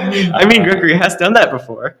 I mean, Gregory has done that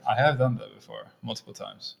before. I have done that before, multiple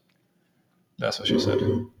times. That's what she said.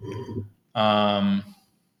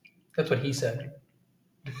 That's what he said.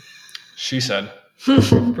 She said.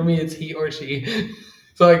 For me, it's he or she.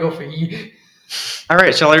 So I go for he. All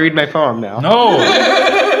right, shall I read my poem now? No!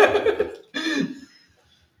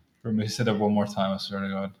 For me, say that one more time, I swear to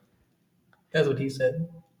God. That's what he said.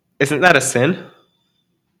 Isn't that a sin?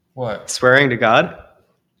 What? Swearing to God?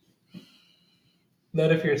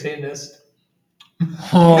 Not if you're a Satanist.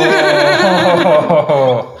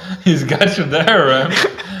 Oh, he's got you there, Rem.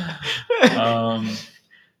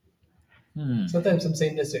 Sometimes some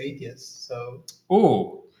Satanists are atheists, so.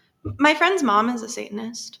 Ooh. My friend's mom is a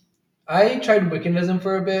Satanist. I tried Wiccanism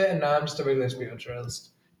for a bit, and now I'm just a regular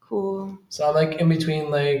spiritualist. Cool. So I'm like in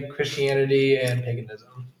between like Christianity and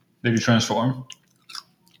paganism. Did you transform?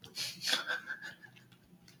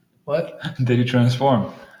 What? Did you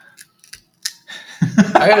transform?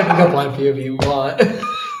 I got a pickup line for you if you want.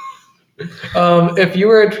 If you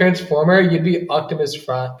were a transformer, you'd be Optimus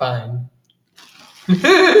Prime.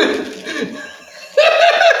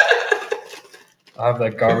 I have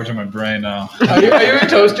that garbage in my brain now. Are you a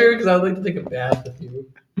toaster? Because I'd like to take a bath with you.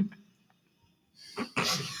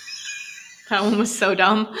 That one was so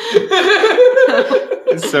dumb.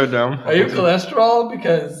 It's so dumb. Are you cholesterol?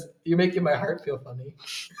 Because you're making my heart feel funny.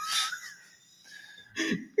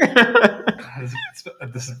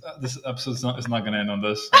 This episode is not going to end on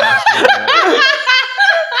this.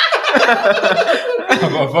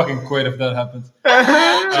 I'll fucking quit if that happens.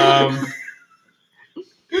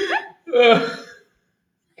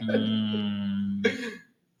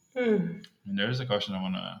 There's a question I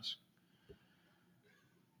want to ask.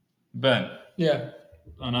 Ben. Yeah.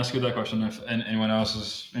 I'll ask you that question. If anyone else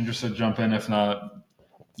is interested, jump in. If not,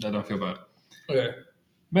 I don't feel bad. Okay.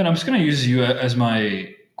 Ben, I'm just going to use you as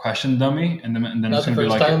my question dummy. And then Not it's the going to be first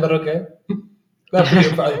like... time, but okay. Not for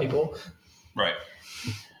you, for other people. Right.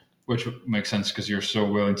 Which makes sense because you're so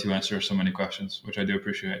willing to answer so many questions, which I do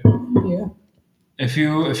appreciate. Yeah. If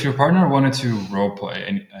your partner wanted to role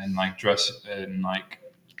play and like dress in like...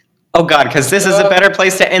 Oh God, because this is a better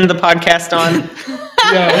place to end the podcast on.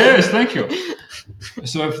 Yeah, it is. Thank you.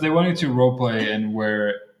 So if they wanted to role play and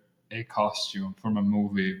wear a costume from a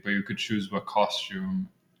movie, but you could choose what costume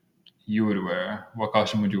you would wear, what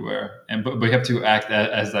costume would you wear? But you have to act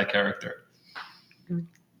as that character.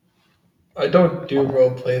 I don't do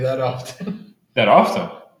role play that often. That often?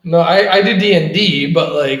 No, I do D&D,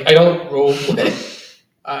 but like I don't role play.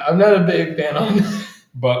 I'm not a big fan on that.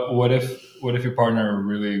 But what if your partner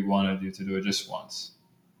really wanted you to do it just once?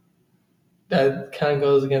 That kind of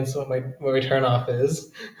goes against what my turn off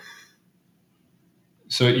is.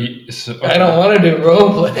 So okay. I don't want to do role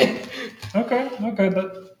play. Okay.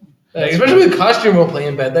 Especially with costume role play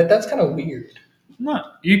in bed. That's kind of weird. No,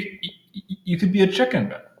 you could be a chicken,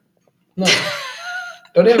 Ben. No.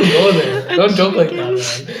 Don't even go there. Don't joke like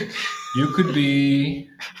that, man. You could be.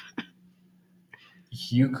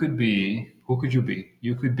 Who could you be?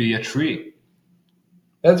 You could be a tree.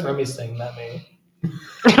 That's Remy's thing, not me. You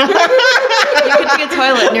could be a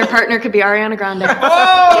toilet, and your partner could be Ariana Grande. Oh,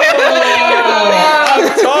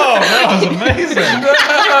 Tom, that was amazing.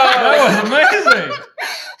 That was amazing.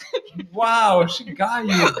 Wow, she got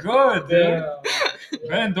you good, dude. Yeah.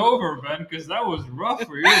 Bend over, Ben, because that was rough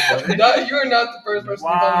for you, buddy. You're not the first person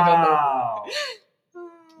to call me bend over. Wow.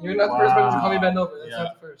 You're not the first person to call me bend over. That's Yeah.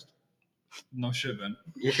 not the first. No shit, Ben.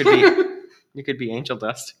 You could be angel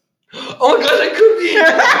dust. Oh my gosh, I could be.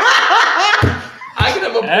 I could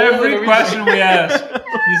have a pool and Every everything. question we ask,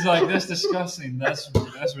 he's like, "That's disgusting. That's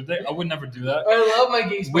ridiculous. I would never do that." I love my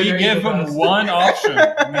gay We spider give angel him dust. one option,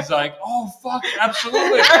 and he's like, "Oh fuck,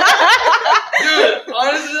 absolutely." Dude,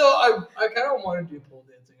 honestly though, I kind of want to do pole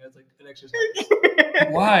dancing as like an exercise.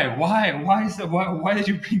 Why is that? Why did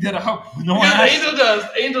you bring that up? No one Yeah,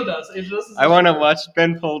 asked. Angel dust is I want to watch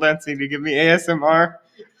Ben pole dancing to give me ASMR.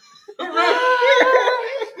 Remy,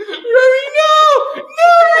 no!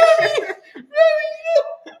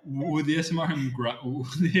 Would the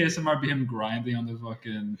ASMR be him grinding on the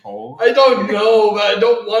fucking pole? I don't know, but I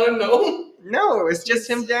don't want to know. No, it was just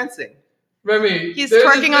him dancing. Remy, He's there's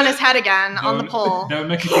twerking a- on his head again on the pole. That would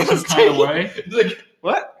make you feel some kind of way. It's like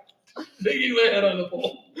What? banging my head on the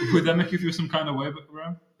pole. Would that make you feel some kind of way,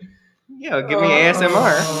 Ram? Yeah, give me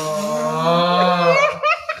ASMR.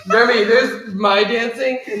 Remy, there's my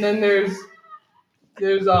dancing, and then there's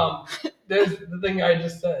the thing I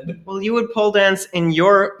just said. Well, you would pole dance in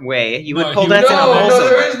your way. You No, would pole you- dance in a No, wholesome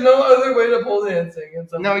there way. is no other way to pole dancing.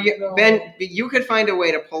 It's a, No, no. Ben, you could find a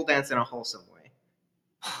way to pole dance in a wholesome way.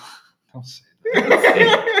 Don't say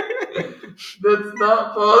That's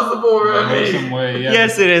not possible, that. Remy. Some way, yeah.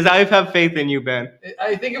 Yes, it is. I have faith in you, Ben.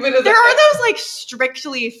 I think of it as There are those like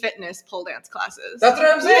strictly fitness pole dance classes. That's what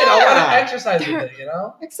I'm saying. I want Yeah. to exercise with it, you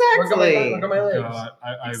know? Work Exactly. on my legs. God,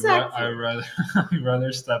 Exactly. I'd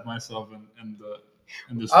rather stab myself in the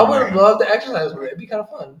I would stomach. love to exercise with it. It'd be kind of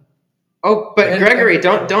fun. Oh, but And- Gregory,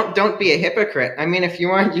 don't be a hypocrite. I mean, if you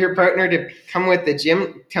want your partner to come to the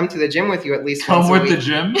gym with you at least once Come a with the week.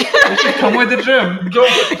 gym. You should come with the gym. Go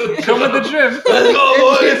with the Come with the gym. Let's go,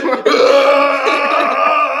 boys.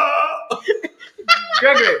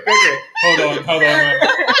 Gregory. Hold on. Man.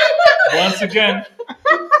 Once again,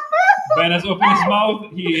 Ben has opened his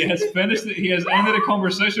mouth. He has finished it. He has ended the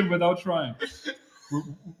conversation without trying.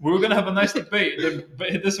 We were gonna have a nice debate. Then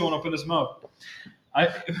this one opened his mouth.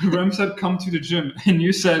 Rem said, "Come to the gym," and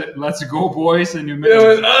you said, "Let's go, boys," and you made. It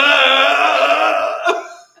was,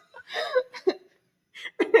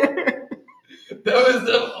 that was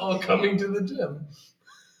them all coming to the gym.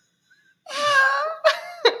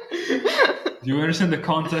 Do you understand the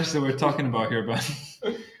context that we're talking about here, Ben?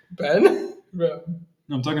 Ben? Bro.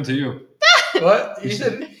 No, I'm talking to you. What?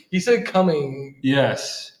 He said coming.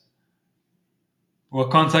 Yes.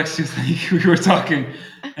 What context do you think we were talking?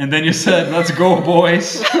 And then you said, "Let's go,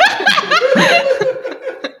 boys."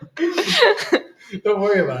 Don't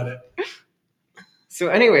worry about it. So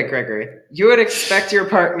anyway, Gregory, you would expect your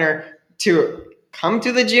partner to come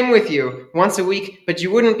to the gym with you once a week, but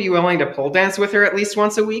you wouldn't be willing to pole dance with her at least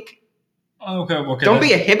once a week? Okay. Don't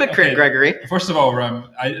be a hypocrite, okay. Gregory. First of all, Rem,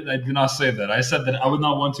 I did not say that. I said that I would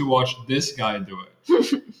not want to watch this guy do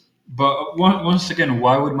it. But once again,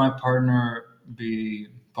 why would my partner be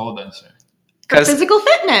pole dancing? For physical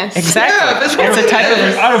fitness. Exactly. Yeah, physical it's a type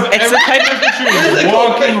fitness. of Out of it's a type of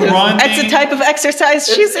walking, running. it's a type of exercise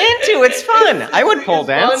she's into. It's fun. I would pole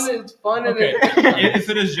dance. It's fun. Okay, And if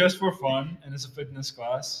it is just for fun and it's a fitness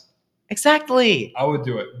class, Exactly. I would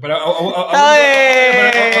do it. But I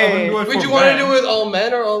wouldn't do it would for you want to Ben. do it with all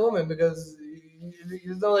men or all women? Because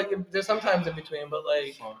there's no like there's sometimes in between, but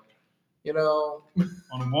like you know.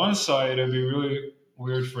 On one side, it'd be really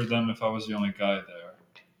weird for them if I was the only guy there.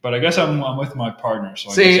 But I guess I'm with my partner. So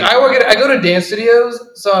See, guess I go to dance studios,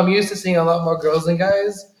 so I'm used to seeing a lot more girls than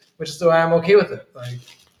guys, which is why I'm okay with it. Like,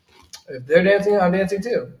 if they're dancing, I'm dancing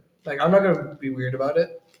too. Like, I'm not gonna be weird about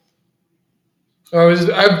it. Or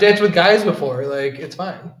I've danced with guys before. Like, it's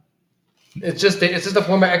fine. It's just a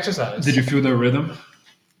form of exercise. Did you feel the rhythm?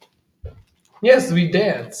 Yes, we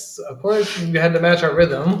dance. Of course, we had to match our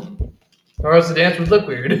rhythm, or else the dance would look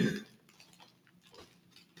weird.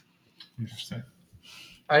 Interesting.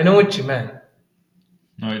 I know what you meant.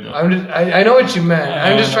 No, you don't. I know what you meant.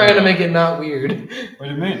 I'm just trying to make it not weird. What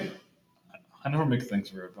do you mean? I never make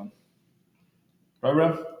things weird, man. Right,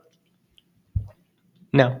 Rem?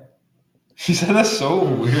 No. He said that so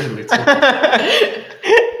weirdly. Too.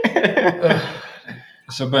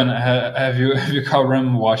 So Ben, have you caught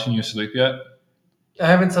Rem watching you sleep yet? I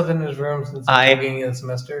haven't slept in his room since the beginning of the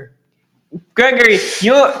semester. Gregory,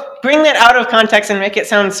 you bring that out of context and make it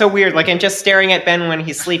sound so weird, like I'm just staring at Ben when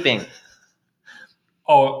he's sleeping.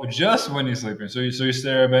 Oh, just when he's sleeping. So you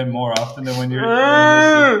stare at Ben more often than when you're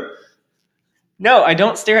No, I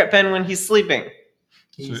don't stare at Ben when he's sleeping.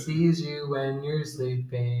 He sees you when you're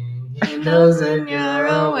sleeping. He knows when you're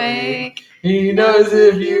awake. He knows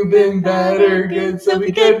if you've been bad or good, so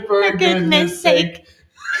be good for goodness sake.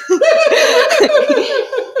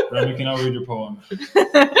 Rem, you cannot read your poem.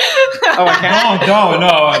 Oh, I can't? No,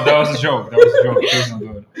 that was a joke. Please don't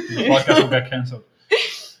do it. The podcast will get cancelled.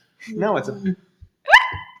 No, it's a...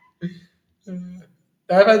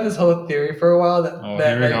 I've had this whole theory for a while that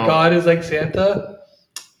God is like Santa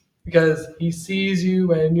because he sees you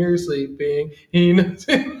when you're sleeping. He knows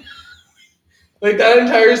like that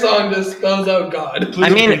entire song just spells out God.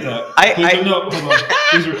 Please repeat that. Hold on.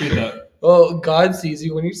 Please repeat that. Well, God sees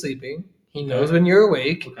you when you're sleeping. He knows when you're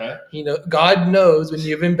awake. Okay. God knows when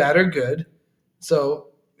you've been bad or good. So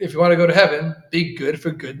if you want to go to heaven, be good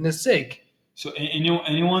for goodness sake. So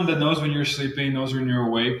anyone that knows when you're sleeping, knows when you're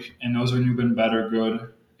awake, and knows when you've been bad or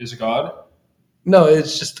good is God? No,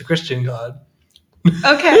 it's just the Christian God.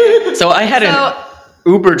 Okay. So I had an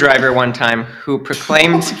Uber driver one time who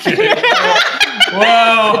proclaimed...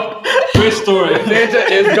 Wow. Great story.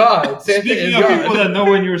 Santa is God. Speaking of people that know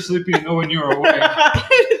when you're sleeping and know when you're awake.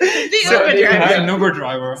 An Uber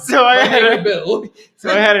driver. So I had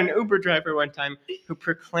an Uber driver one time who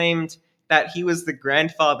proclaimed that he was the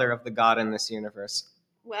grandfather of the God in this universe.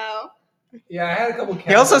 Wow. Yeah, I had a couple.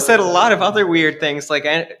 He also said a lot of other weird things, like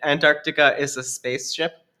Antarctica is a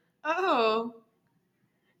spaceship. Oh.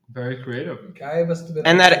 Very creative. Guy must have been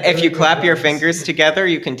and that if you clap your fingers together,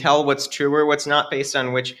 you can tell what's true or what's not based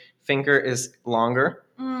on which finger is longer.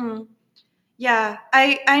 Mm. Yeah,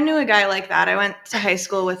 I knew a guy like that. I went to high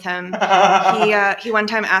school with him. He one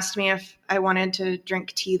time asked me if I wanted to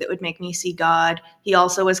drink tea that would make me see God. He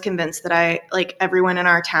also was convinced that everyone in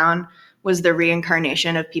our town was the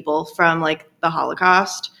reincarnation of people from like the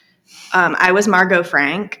Holocaust. I was Margot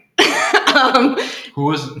Frank. Who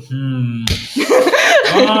was?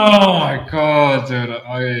 Oh my god, dude.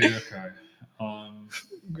 Okay.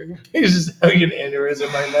 He's just having an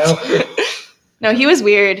aneurysm right now. No, he was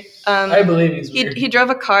weird. I believe he's weird. He drove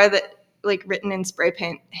a car that like written in spray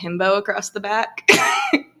paint himbo across the back.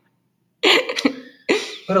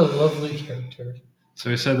 What a lovely character. So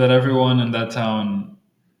he said that everyone in that town,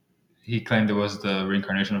 he claimed it was the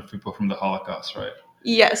reincarnation of people from the Holocaust, right?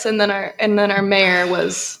 Yes, and then our mayor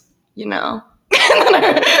was, Adolf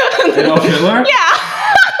Hitler? Yeah.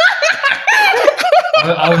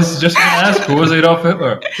 I was just going to ask, who was Adolf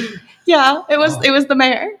Hitler? Yeah, it was the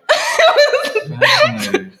mayor.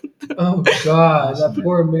 Fascinating. Oh God, that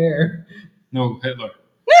poor mayor. No, Hitler.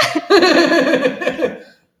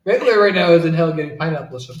 Hitler right now is in hell getting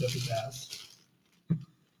pineapple shoved up his ass.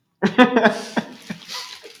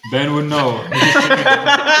 Ben would know. No,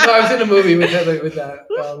 I was in a movie with that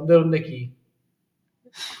little Nicky.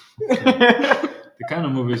 The kind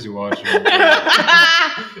of movies you watch.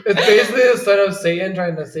 It's basically the son of Satan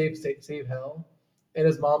trying to save hell, and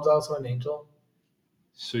his mom's also an angel.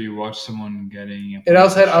 So you watch someone getting... It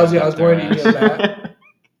also had Ozzy Osbourne eating a bat.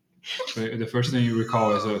 So the first thing you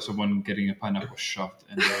recall is someone getting a pineapple shoved.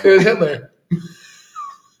 It was Hitler.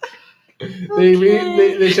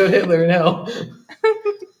 They showed Hitler in hell.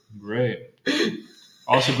 Great.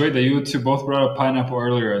 Also great that you two both brought up pineapple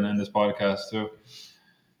earlier in this podcast too.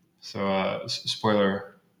 So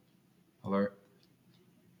spoiler alert.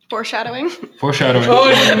 Foreshadowing.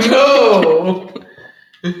 Oh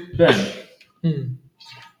no! Ben,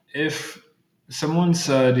 if someone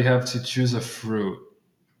said you have to choose a fruit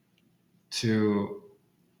to...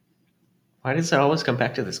 Why does it always come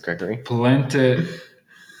back to this, Gregory? Plant it...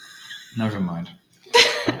 Never mind.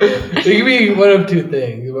 It can be one of two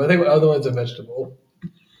things. I think the other one's a vegetable.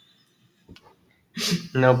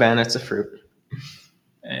 No, Ben, it's a fruit.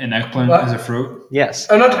 An eggplant is a fruit?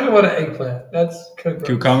 Yes. I'm not talking about an eggplant. That's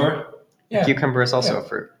cucumber? Yeah. Cucumber is also a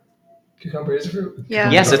fruit. Cucumber is a fruit?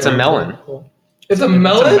 Yeah. Yes, it's a melon. Cool. It's a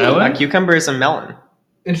melon? A cucumber is a melon.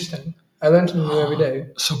 Interesting. I learn something new every day.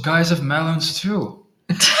 So guys have melons too.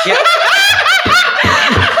 Yeah.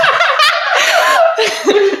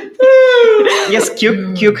 Yes,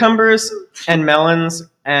 cucumbers and melons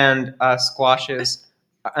and squashes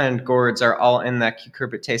and gourds are all in the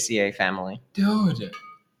Cucurbitaceae family. Dude,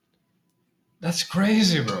 that's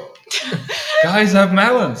crazy, bro. Guys have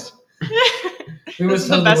melons. This is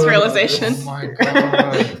the best realization. Oh my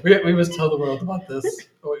god. We must tell the world about this.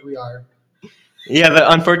 Oh, wait, we are. Yeah, the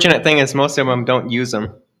unfortunate thing is most of them don't use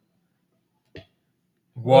them.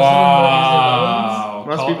 Wow.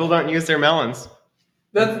 Most people don't use their melons.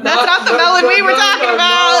 That's not the melon we were talking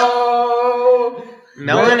about. No.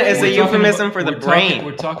 Melon is a euphemism for the brain.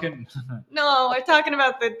 We're talking. No, we're talking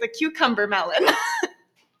about the cucumber melon.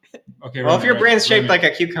 Okay. Well, Rem, if your brain's shaped Rem, like a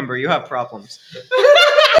cucumber, you have problems.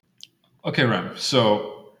 Okay, Rem.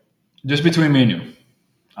 So, just between me and you,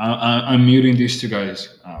 I'm muting these two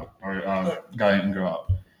guys out, or guy and girl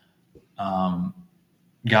out.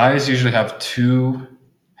 Guys usually have two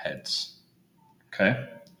heads. Okay,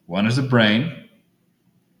 one is the brain.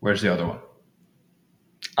 Where's the other one?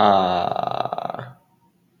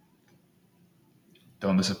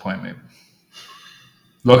 Don't disappoint me.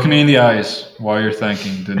 Look me in the eyes while you're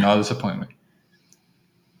thinking. Do not disappoint me.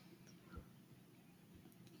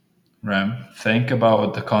 Rem, think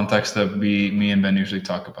about the context that me and Ben usually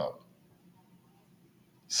talk about.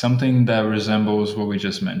 Something that resembles what we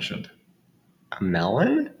just mentioned. A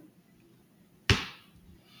melon?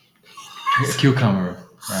 Cucumber,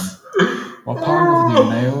 Rem. What part of the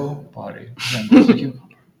male body resembles a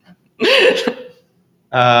cucumber?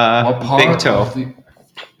 What part big toe. of the...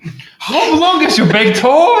 How long is your big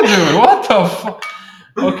toe, dude? What the fuck?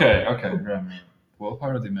 Okay, Rem. What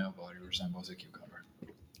part of the male body resembles a cucumber?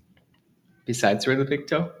 Besides where the big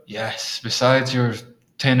toe? Yes, besides your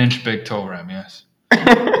 10-inch big toe, Rem, yes.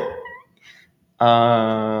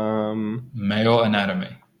 Male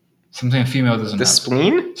anatomy. Something a female doesn't The have.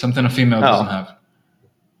 spleen? Something a female doesn't have.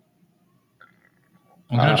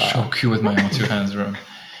 I'm gonna choke you with my own two hands, Rem.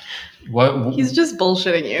 What? He's just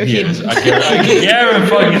bullshitting you. He is. I guarantee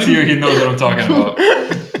fucking to you, he knows what I'm talking about.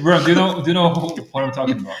 Rem, do you know what I'm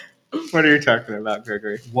talking about? What are you talking about,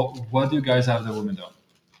 Gregory? What do you guys have that women don't?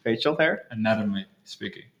 Facial hair? Anatomy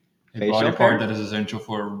speaking. A Facial body hair? part that is essential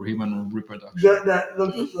for human reproduction. That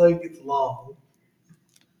looks like it's long.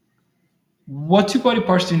 What two body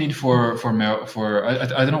parts do you need for male?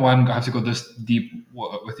 I don't know why I have to go this deep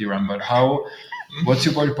with you, Rem, but what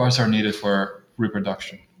two body parts are needed for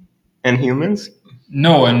reproduction? And humans?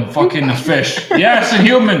 No, and fucking a fish. Yes, and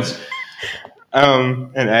humans.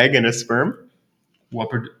 An egg and a sperm?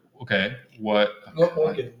 Okay. What? What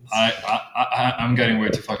organs? I'm getting way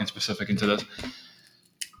too fucking specific into this.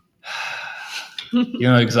 You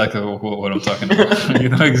know exactly what I'm talking about. You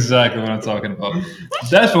know exactly what I'm talking about.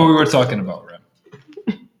 That's what we were talking about, Rem.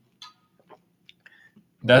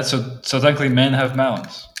 That's so technically men have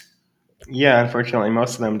melons. Yeah, unfortunately,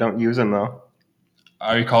 most of them don't use them though.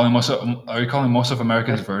 Are you calling most of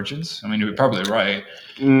Americans virgins? I mean, you're probably right.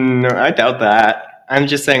 No, I doubt that. I'm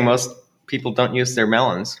just saying most people don't use their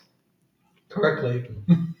melons. Correctly.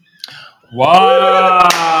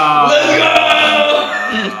 Wow! Let's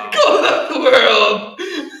go! Go left the world!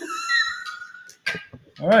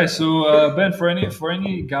 All right, so Ben, for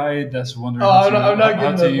any guy that's wondering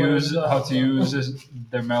how to use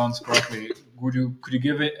their melons correctly, could you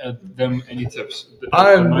give them any tips?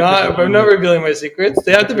 I'm not revealing my secrets.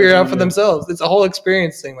 They have to figure it out for themselves. It's a whole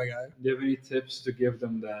experience thing, my guy. Do you have any tips to give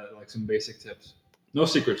them some basic tips? No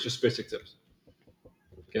secrets, just basic tips.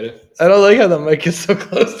 Get it? I don't like how the mic is so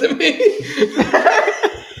close to me.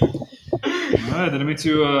 All right, didn't mean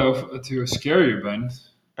to scare you, Ben.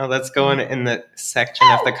 Oh, let's go in the section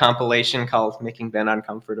of the compilation called Making Ben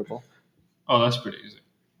Uncomfortable. Oh, that's pretty easy.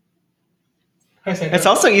 It's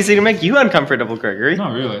also easy to make you uncomfortable, Gregory.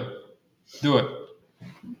 Not really. Do it.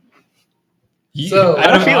 So, I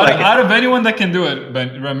don't feel like it. Out of anyone that can do it,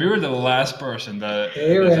 Ben, Rem, you're the last person that...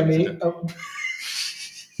 Hey, Remy. Oh.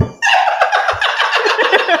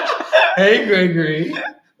 Hey, Gregory.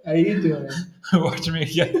 How you doing? Watch me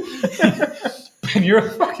again. Ben, you're a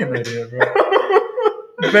fucking idiot, bro.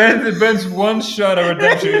 Ben's one shot of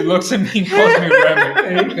redemption. He looks at me and calls me Remy.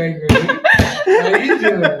 Hey, Gregory. How you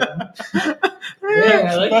doing? Yeah,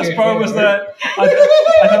 I like Best part was that I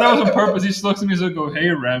thought that was on purpose. He just looks at me and goes, "Hey,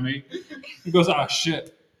 Remy." He goes, "Ah,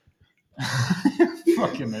 shit."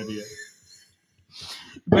 Fucking idiot.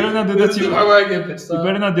 You better not do that to you. You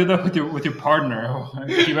better not do that with your partner.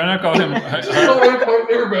 You better not call him.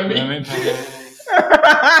 Remy.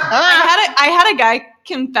 I had a guy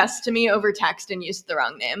confess to me over text and used the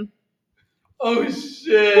wrong name. Oh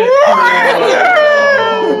shit!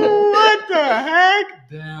 What the heck?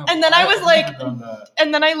 Damn, And then I was like, that.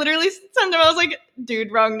 and then I literally sent him, I was like,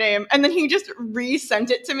 dude, wrong name. And then he just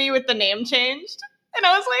resent it to me with the name changed. And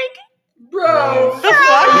I was like, Bro, You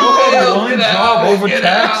had one job over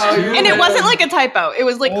text, too. and it wasn't like a typo. It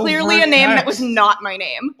was like Over clearly a name that was text. not my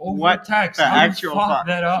name. Over What text? the How actual you fuck fuck?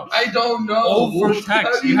 that up? I don't know. Over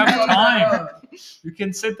text. You have time. You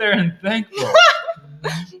can sit there and think, bro.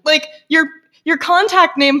 Like your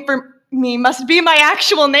contact name for me must be my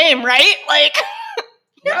actual name, right? Like,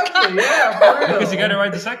 Yeah, for real. Because you got it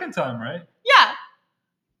right the second time, right? yeah.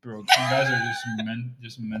 Bro, some guys are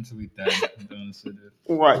just mentally dead. Honestly, dude.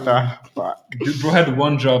 What the fuck? Dude, bro had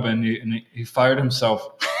one job and he fired himself.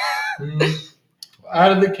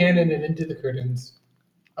 Out of the cannon and into the curtains.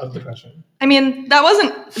 Of the question. I mean, that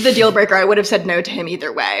wasn't the deal breaker. I would have said no to him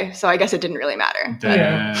either way, so I guess it didn't really matter.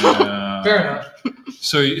 Damn. Fair enough.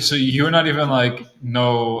 So you were not even like,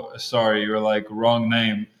 no, sorry. You were like, wrong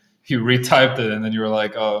name. He retyped it, and then you were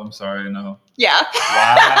like, oh, I'm sorry, no. Yeah.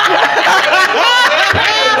 Wow.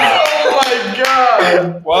 Oh my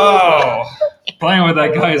god. Wow. Playing with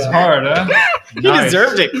that guy is hard, huh? He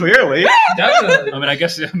deserved it, clearly. Definitely. I mean, I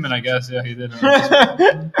guess, yeah, he did.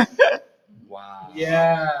 Wow.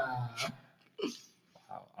 Yeah.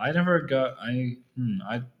 Wow. I never got. I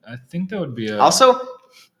think that would be a. Also,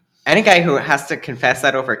 any guy who has to confess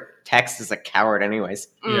that over text is a coward, anyways.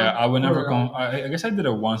 Yeah, I would never go. I guess I did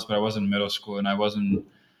it once, but I was in middle school, and I don't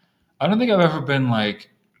think I've ever been like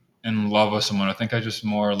in love with someone. I think I just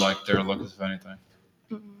more like their looks, if anything,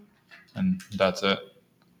 and that's it.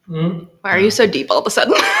 Mm-hmm. Why are you so deep all of a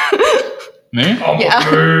sudden? Me? Yeah.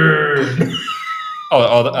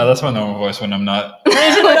 Oh, that's my normal voice when I'm not.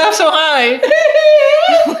 I'm so high.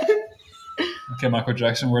 Okay, Michael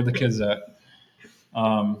Jackson, where are the kids at?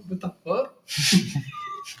 What the fuck?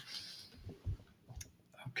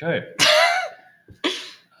 Okay.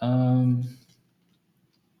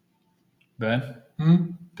 Ben, do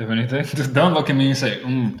you have anything? Just don't look at me and say,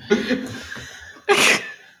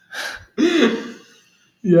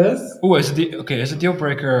 Yes. Oh, is a deal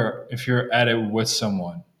breaker if you're at it with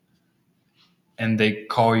someone and they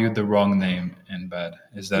call you the wrong name in bed?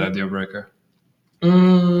 Is that a deal breaker?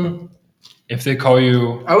 If they call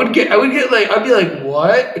you, I'd be like,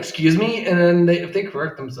 what? Excuse me? And then if they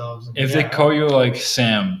correct themselves. if they call you like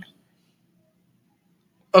Sam.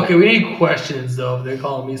 Okay, we need questions though if they're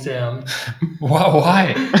calling me Sam.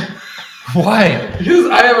 Why? Why? Because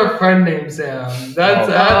I have a friend named Sam. That's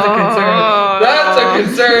a concern. That's a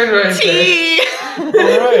concern right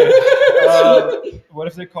there. All right. What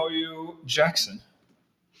if they call you Jackson?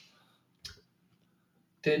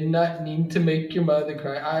 Did not need to make your mother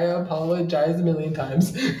cry. I apologize a million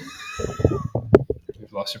times.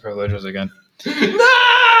 You've lost your privileges again.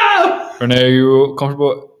 No! Renee, are you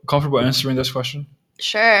comfortable answering this question?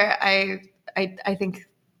 Sure. I think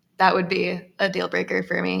that would be a deal breaker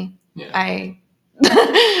for me. Yeah.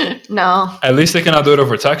 No. At least they cannot do it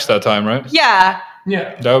over text that time, right? Yeah.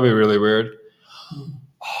 Yeah. That would be really weird.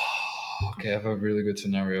 Okay, I have a really good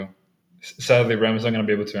scenario. Sadly, Rem is not going to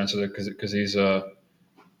be able to answer that because he's a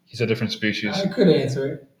different species. I could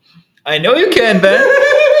answer it. I know you can, Ben.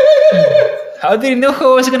 How did you know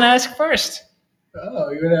who I was going to ask first? Oh,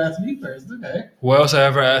 you're going to ask me first. Okay. Who else I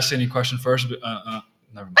ever asked any question first? Never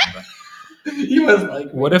mind, Ben. He was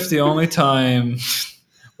like, What if the only time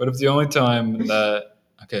that,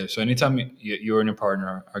 okay, so anytime you and your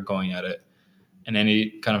partner are going at it in any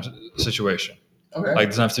kind of situation, okay. like it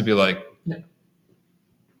doesn't have to be like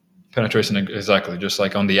penetration exactly, just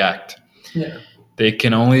like on the act. Yeah. They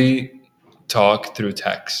can only talk through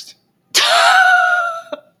text.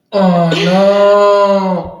 Oh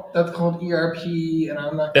no, that's called ERP, and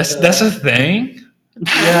I'm not. That's a thing?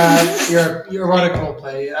 Yeah, your erotic role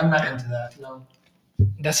play. I'm not into that. No.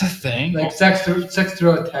 That's a thing? Like sex through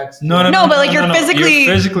a text. No, but like you're physically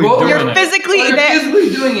You're physically doing you're it. You're physically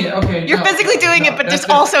doing it. Okay. You're physically doing it, but just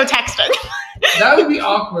also texting. That would be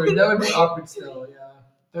awkward. That would be awkward still. Yeah,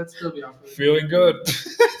 that'd still be awkward. Feeling good.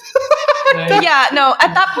 Yeah, no,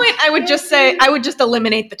 at that point I would just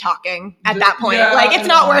eliminate the talking at that point. Yeah, like it's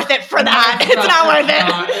not worth it for that. It's not worth it.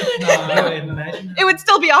 Imagine that. It would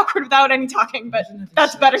still be awkward without any talking, but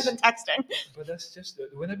that's better than texting. But that's just,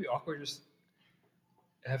 wouldn't it be awkward just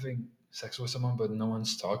having sex with someone but no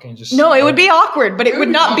one's talking? Just No, it would be awkward, but it would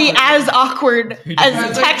not be as awkward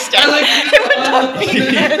as texting. It would not be.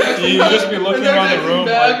 You'd just be looking around the room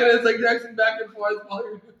back, like, and it's like texting back and forth while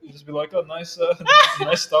you're. you'd just be like, oh, nice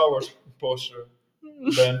Star Wars poster.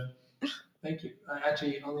 Ben. Thank you. I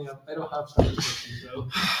actually I don't have some questions though.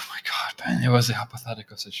 Oh my god, Ben! It was a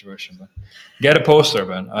hypothetical situation, but get a poster,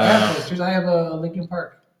 Ben. I have posters. I have a Linkin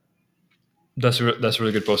Park. That's a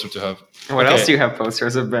really good poster to have. What else do you have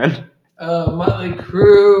posters of, Ben? Motley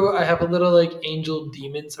Crue. I have a little like angel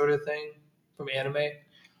demon sort of thing from anime.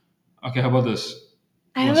 Okay, how about this?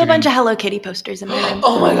 I have a bunch of Hello Kitty posters in my room.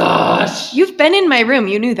 Oh my gosh! You've been in my room.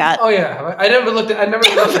 You knew that. Oh yeah, I never looked at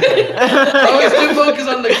it. I was too focused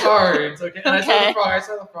on the cards. Okay, and Okay. I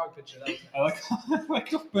saw the frog picture. That was I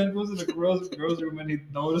like how Ben goes to the girls' room and he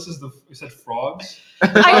notices you said frogs.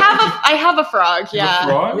 I have a frog. You have Yeah. a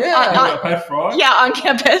frog? Yeah. You have a pet frog? Yeah, on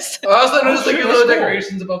campus. I also noticed like your little That's cool.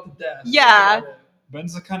 decorations above the desk. Yeah.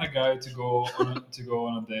 Ben's the kind of guy to go on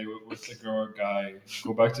a day with a girl or guy,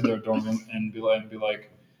 go back to their dorm room and be like,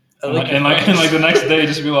 and the next day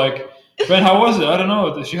just be like, Ben, how was it? I don't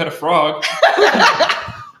know. She had a frog.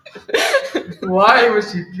 Why would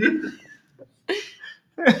she do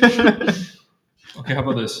Okay, how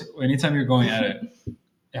about this? Anytime you're going at it,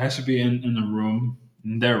 it has to be in a room,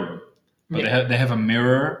 in their room. But they have a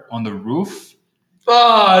mirror on the roof.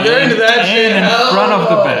 Oh, they're into that shit. And in front of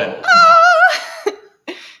the bed.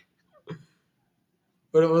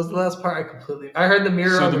 But it was the last part I heard the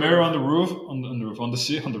mirror. So the mirror on the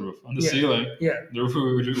ceiling. Yeah. The roof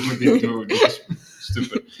would be just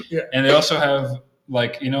stupid. Yeah. And they also have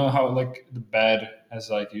like, you know how like the bed has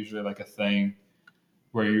like usually like a thing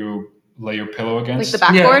where you lay your pillow against. Like the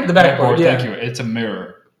backboard? Yeah, the backboard. Yeah. Thank you. It's a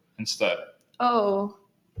mirror instead. Oh.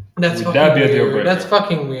 That's Would that be a deal weird. breaker? That's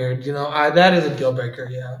fucking weird. You know, that is a deal breaker.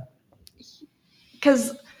 Yeah.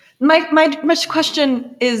 Because my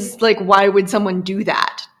question is like, why would someone do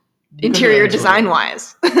that? Interior design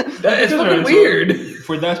wise. It's fucking weird.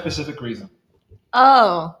 For that specific reason.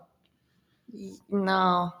 Oh.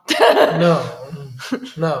 No.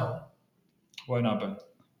 No. Why not, Ben?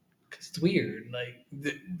 Because it's weird. Like,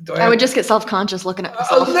 I would just get self-conscious looking at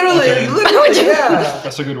myself. Literally, Okay. yeah.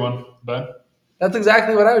 That's a good one, Ben. That's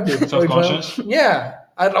exactly what I would do. Self-conscious? Yeah.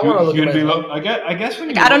 I don't want to look at myself. I guess when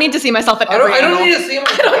you I don't need to see myself at I every don't angle. need to see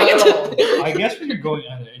myself at all. I guess when you're going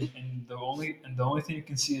at it and the only thing you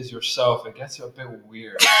can see is yourself, it gets a bit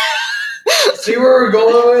weird. See where we're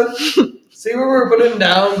going with? See where we're putting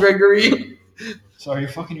down, Gregory? So are you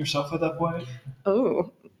fucking yourself at that point?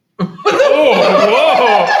 Oh. Whoa!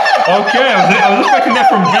 Okay, I was expecting that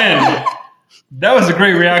from Ben. That was a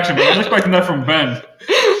great reaction, but I was expecting that from Ben.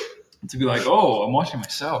 To be like, oh, I'm watching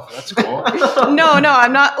myself. That's cool. No,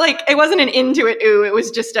 I'm not like, it wasn't an into it ooh, it was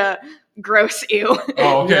just a gross ew.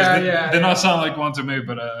 Oh, okay. Yeah, Did not sound like one to me,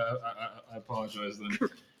 but I apologize then.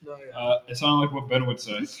 No, yeah. It sounded like what Ben would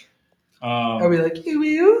say. Are we like,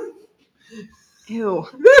 ew? Ew.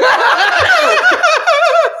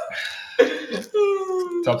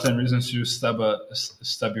 Top 10 reasons you stab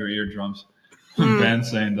your eardrums. Hmm. Ben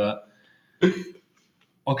saying that.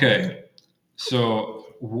 Okay, so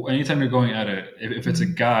anytime you're going at it, if it's a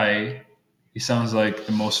guy, he sounds like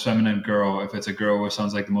the most feminine girl. If it's a girl, it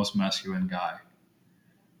sounds like the most masculine guy.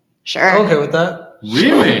 Sure. I'm okay with that.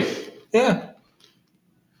 Really? Yeah.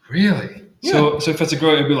 Really? Yeah. So if it's a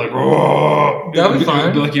girl, it'd be like, oh, That'd be fine.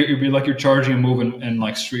 It'd be like you're charging a move in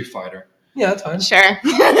like Street Fighter. Yeah, that's fine. Sure.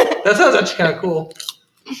 That sounds actually kind of cool.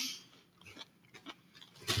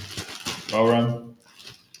 Oh, Rem.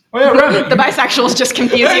 Oh yeah, Rem. The bisexuals just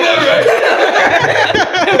confuse you.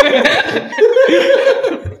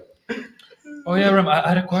 Oh yeah, Rem. I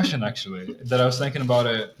had a question actually that I was thinking about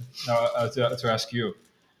it to ask you.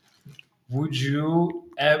 Would you?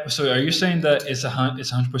 So are you saying that it's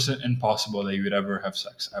 100% impossible that you would ever have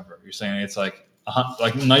sex ever? You're saying it's like not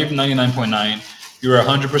even 99.9. You're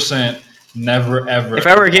 100% never ever. If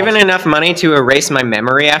I were given enough money to erase my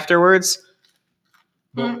memory afterwards,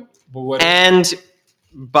 but what? and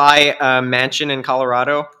buy a mansion in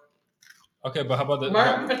Colorado. Okay, but how about the?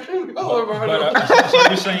 Colorado. So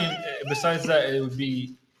you're saying besides that it would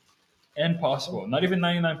be impossible? Not even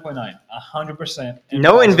 99.9, 100%.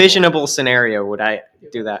 No envisionable scenario would I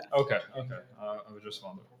do that. Okay. I was just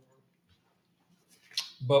wondering.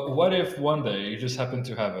 But what if one day you just happen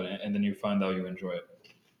to have it and then you find out you enjoy it?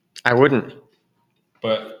 I wouldn't.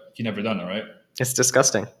 But you never done it, right? It's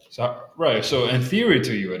disgusting. So right. So in theory,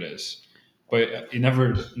 to you it is, but you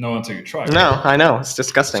never know until you try. Right? No, I know. It's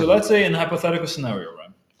disgusting. So let's say in a hypothetical scenario,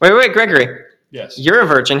 right? Wait, Gregory. Yes. You're a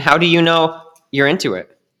virgin. How do you know you're into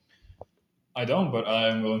it? I don't, but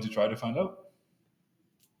I'm willing to try to find out.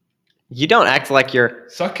 You don't act like you're...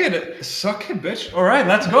 Suck it, bitch. All right,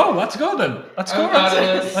 let's go then. Let's go.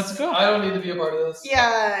 Let's go. I don't need to be a part of this.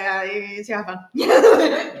 Yeah, you two have fun.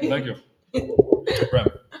 Thank you. Rem.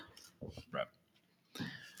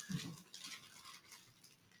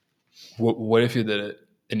 What if you did it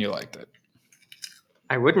and you liked it?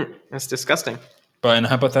 I wouldn't. That's disgusting. But in a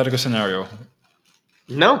hypothetical scenario.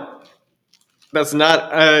 No. That's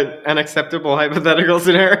not an acceptable hypothetical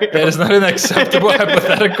scenario. That is not an acceptable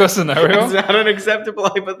hypothetical scenario? It's not an acceptable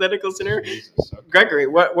hypothetical scenario. Jesus, okay. Gregory,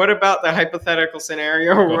 what about the hypothetical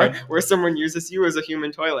scenario Go ahead. where someone uses you as a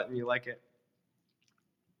human toilet and you like it?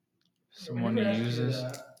 Someone uses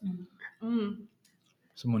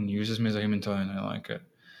me as a human toy and I like it.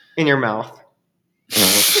 In your mouth.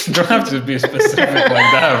 You don't have to be specific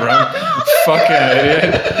like that, bro. Fucking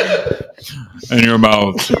idiot. In your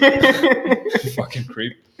mouth. Fucking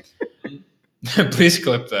creep. Please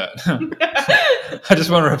clip that. I just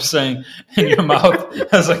want Rem saying in your mouth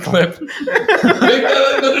as a clip. No.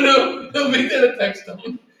 Make that a text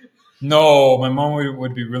tone. No, my mom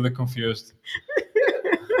would be really confused.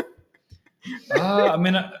 I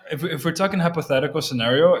mean, if we're talking hypothetical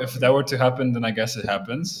scenario, if that were to happen, then I guess it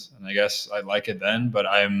happens, and I guess I'd like it then. But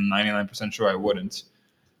I'm 99% sure I wouldn't.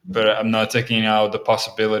 But I'm not taking out the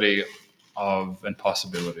possibility of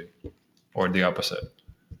impossibility, or the opposite.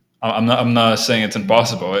 I'm not saying it's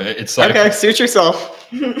impossible. It's like Okay, suit yourself.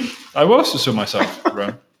 I will also sue myself,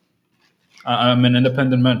 bro. I'm an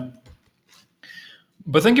independent man.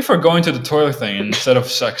 But thank you for going to the toilet thing instead of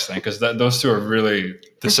sex thing, because those two are really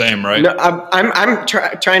the same, right? No, I'm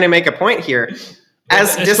trying to make a point here.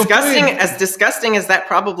 As It's disgusting as that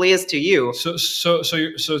probably is to you. So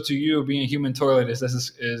to you, being a human toilet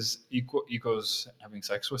is equals having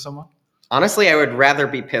sex with someone. Honestly, I would rather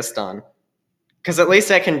be pissed on, because at least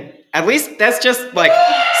that's just like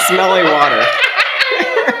smelly water.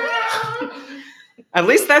 At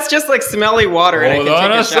least that's just like smelly water. Hold and I on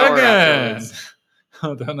can a take a shower second. afterwards.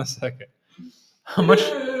 Hold on a second. How much?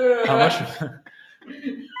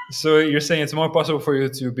 So you're saying it's more possible for you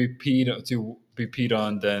to be peed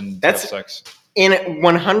on than to have sex? In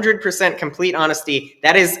 100% complete honesty,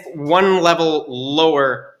 that is one level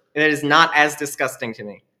lower. That is not as disgusting to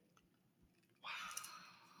me.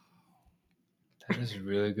 That is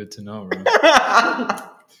really good to know, Rem.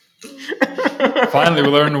 Finally, we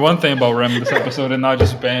learned one thing about Rem this episode, and not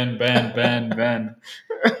just ban.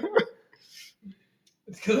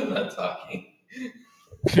 It's because I'm not talking.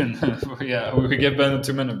 Yeah, we give Ben a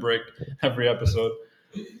 2-minute break every episode.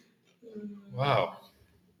 Wow.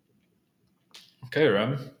 Okay,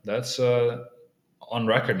 Rem, that's on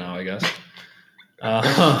record now, I guess.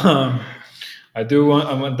 I do want.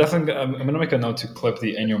 I'm gonna make a note to clip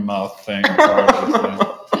the in your mouth thing.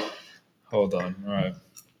 Hold on. All right.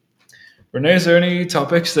 Renee, is there any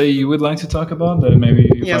topics that you would like to talk about that maybe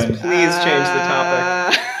you Yes, find? please change the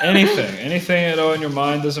topic. Anything at all in your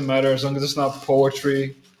mind, doesn't matter as long as it's not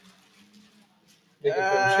poetry.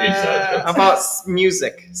 How about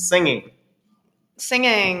music, singing?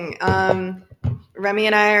 Singing. Remy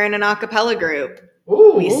and I are in an a cappella group.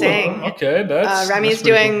 We sing. Okay, that's Remy's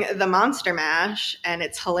pretty doing the Monster Mash, and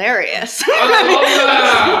it's hilarious. Cool.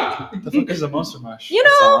 The fuck is the Monster Mash? You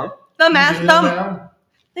know, the mash.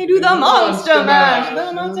 They do the Monster Mash. Mash.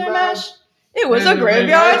 The Monster Mash. It was a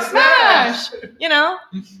graveyard smash. You know.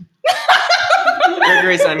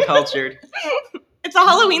 Gregory's uncultured. It's a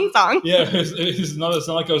Halloween song. Yeah, it's not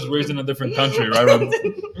like I was raised in a different country, right? Rem? Listen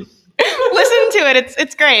to it.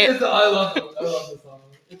 It's great. I love the song.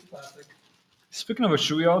 It's classic. Speaking of which,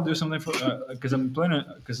 should we all do something for? Because I'm planning.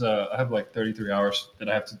 Because I have like 33 hours that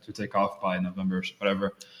I have to take off by November,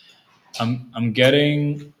 whatever. I'm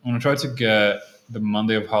gonna try to get the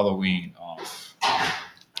Monday of Halloween off.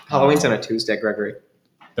 Halloween's on a Tuesday, Gregory.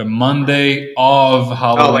 The Monday of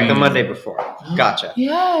Halloween. Oh, like the Monday before. Gotcha.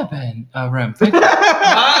 Yeah, Ben. Rem, thank you.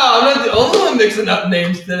 Wow, I'm not the only one mixing up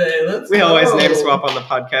names today. We always name swap on the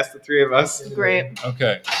podcast, the three of us. Great.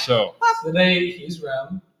 Okay, so Today he's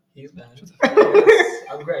Rem, he's Ben.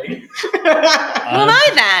 I'm Greg. Who am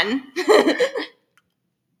I then?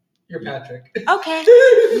 You're Patrick. Okay.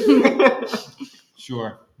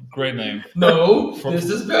 sure, great name. No, this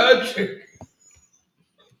is Patrick.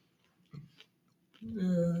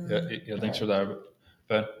 Yeah, thanks for that.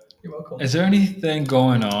 Ben, You're welcome. is there anything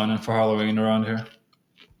going on for Halloween around here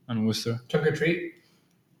in Worcester? Trick or treat?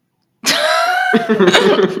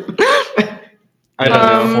 I don't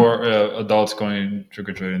know. For adults going trick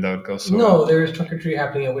or treating, that would go so. No, there's trick or treat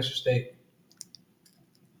happening at Worcester State.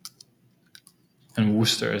 In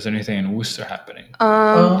Worcester, is there anything in Worcester happening?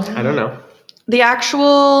 I don't know. The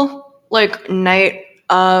actual night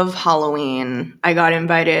of Halloween, I got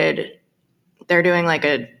invited. They're doing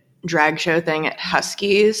a drag show thing at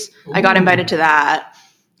Huskies. I got invited to that.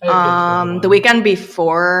 The weekend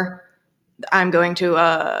before, I'm going to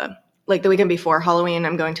the weekend before Halloween,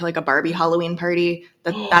 I'm going to a Barbie Halloween party.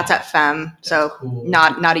 That's at Femme, so cool.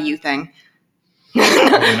 not a you thing.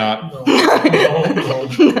 Probably not.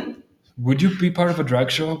 No. Would you be part of a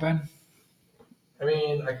drag show, Ben? I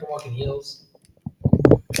mean, I can walk in heels.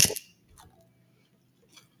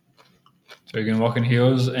 So you can walk in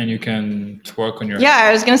heels and you can twerk on your. Yeah,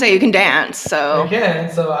 I was gonna say you can dance. So I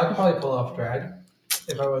can, so I could probably pull off drag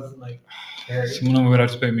if I wasn't hairy. Someone would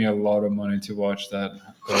have to pay me a lot of money to watch that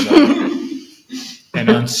go down. An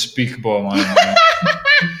unspeakable amount of money.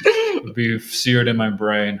 It would be seared in my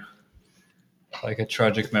brain like a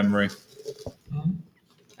tragic memory.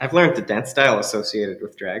 I've learned the dance style associated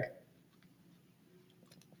with drag.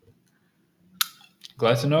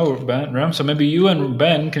 Glad to know, Ben. Rem. So maybe you and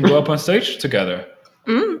Ben can go up on stage together.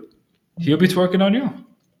 Mm. He'll be twerking on you.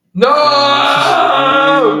 No!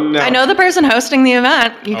 No. I know the person hosting the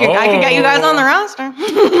event. I could get you guys on the roster.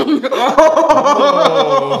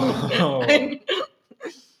 Oh.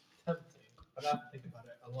 But I have to think about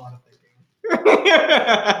it. A lot of thinking.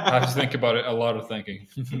 I have to think about it. A lot of thinking.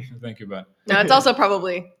 Thank you, Ben. No, it's also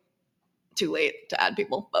probably too late to add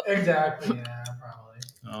people. But Exactly. Yeah, probably.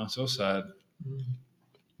 Oh, so sad.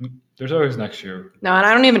 There's always next year. no, and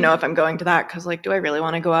I don't even know if I'm going to that because, like, do I really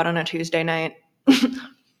want to go out on a Tuesday night?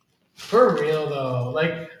 For real though,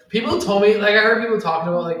 like people told me, like I heard people talking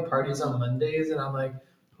about like parties on Mondays, and I'm like,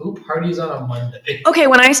 who parties on a Monday? Okay,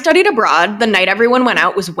 when I studied abroad, the night everyone went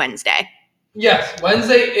out was Wednesday. Yes,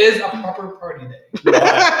 Wednesday is a proper party day.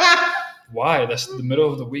 Why? That's the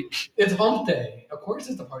middle of the week. It's hump day. Of course,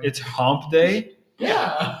 it's a party. It's day. hump day.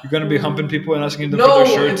 Yeah. You're gonna be humping people and asking them No,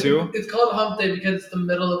 for their shirt too. it's called hump day because it's the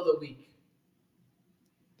middle of the week.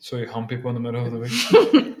 So you hump people in the middle of the week.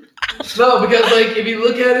 No, because like if you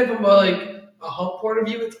look at it from a hump point of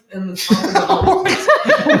view, it's in the top of the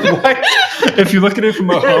hump. What? If you look at it from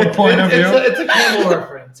a hump point of view. It's a camel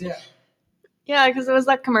reference. Yeah. Yeah, because it was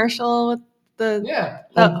that commercial with the Yeah.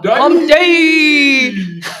 hump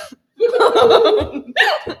day.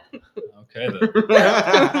 Okay then.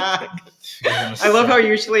 I love how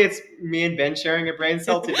usually it's me and Ben sharing a brain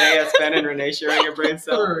cell. Today it's Ben and Renee sharing a brain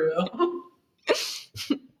cell. For real.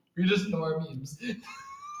 We just know our memes.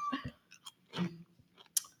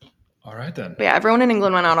 All right then. But yeah, everyone in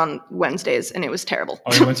England went out on Wednesdays, and it was terrible.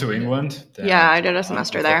 Oh, you went to England? Damn. Yeah, I did a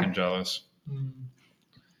semester I'm there. fucking jealous.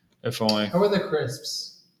 If only. How were the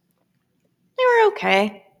crisps? They were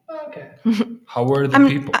okay. Okay. How were the I'm-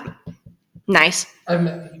 people? Nice. I've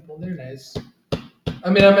met people. They're nice. I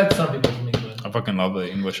mean, I met some people from England. I fucking love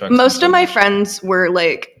the English accent. Most so of my much. friends were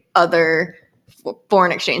like other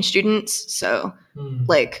foreign exchange students, so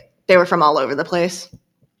like they were from all over the place.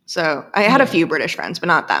 So I had a few British friends, but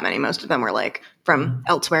not that many. Most of them were like from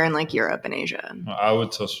elsewhere in like Europe and Asia. I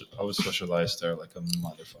would socialize there like a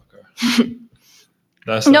motherfucker.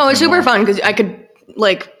 That's No, it's definitely super more- fun because I could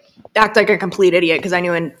like act like a complete idiot because I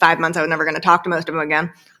knew in 5 months I was never going to talk to most of them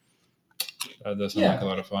again. That does sound Yeah. like a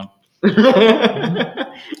lot of fun. Like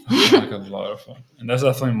a lot of fun, and that's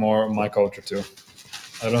definitely more my culture too.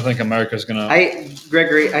 I don't think America's gonna.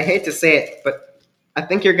 Gregory, I hate to say it, but I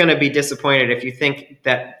think you're going to be disappointed if you think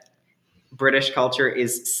that British culture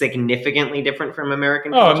is significantly different from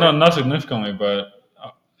American Oh culture. no, not significantly, but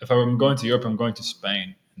if I'm going to Europe, I'm going to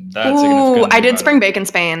Spain. That's Ooh, significantly I did better. spring break in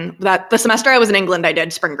Spain. That the semester I was in England, I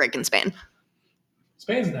did spring break in Spain.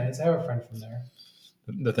 Spain's nice. I have a friend from there.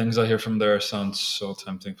 The things I hear from there sound so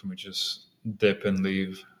tempting for me. Just dip and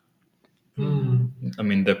leave. I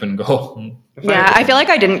mean, dip and go. Yeah, I feel like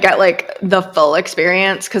I didn't get like the full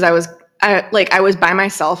experience because I was by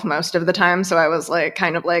myself most of the time, so I was like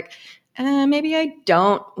kind of like maybe I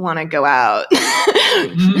don't want to go out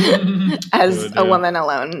as Good, a yeah. woman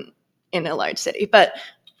alone in a large city. But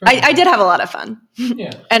I did have a lot of fun,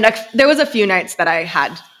 Yeah. and there was a few nights that I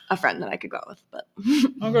had a friend that I could go with. But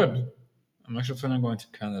Oh, good. I'm actually planning on going to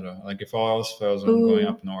Canada. Like, if all else fails, I'm going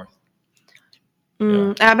up north.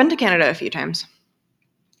 I've been to Canada a few times.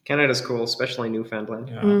 Canada's cool, especially Newfoundland.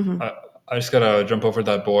 Yeah. Mhm. I just gotta jump over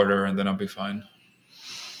that border and then I'll be fine.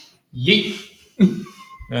 Yeet.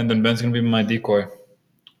 And then Ben's gonna be my decoy.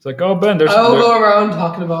 It's like, oh, Ben, there's I'll go around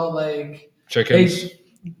talking about like chickens. Hey,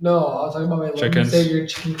 no, I was talking about my Lord and Chickens. Savior,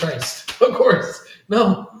 Chicken Christ. Of course.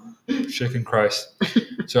 No. Chicken Christ.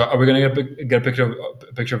 So are we gonna get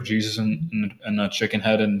a picture of Jesus and a chicken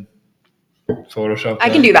head and Photoshop? I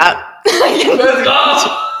can do that. Let's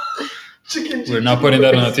go. Chicken. We're not putting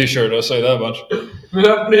that on a T-shirt. I'll say that much. We're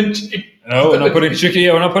not putting chicken. No, we're not putting chicken.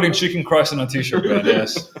 Yeah, we're not putting Chicken Christ on a T-shirt, Ben.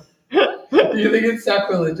 Yes. Do you think it's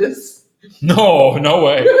sacrilegious? No, no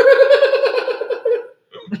way.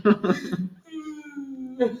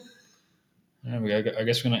 Yeah, I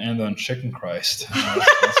guess we're gonna end on Chicken Christ.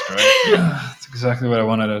 That's great. That's exactly what I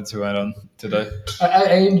wanted to end on today. I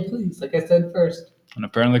aim to please, like I said first. And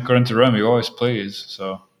apparently, according to Rem, you always please.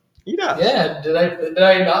 So, Yeah. Yeah, did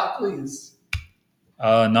I not please?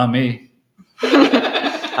 not me.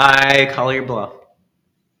 I call your bluff.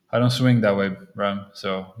 I don't swing that way, Rem.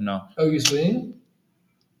 So no. Oh, you swing?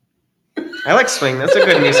 I like swing. That's a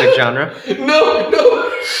good music genre. No.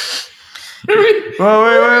 Well,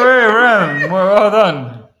 wait, Rem. Well, hold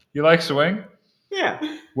on. You like swing? Yeah.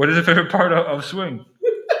 What is your favorite part of swing?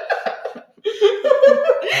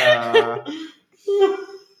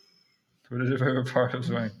 What is your favorite part of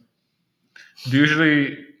swing? Do you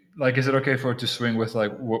usually like? Is it okay for it to swing with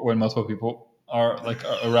like when multiple people are like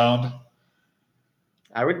around?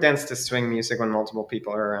 I would dance to swing music when multiple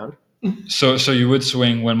people are around. So you would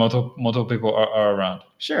swing when multiple people are around.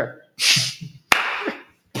 Sure.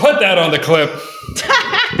 Put that on the clip.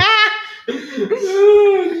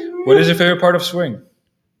 What is your favorite part of swing?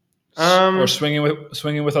 Or swinging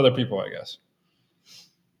with other people, I guess.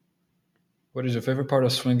 What is your favorite part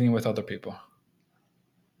of swinging with other people?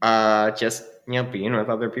 Just being with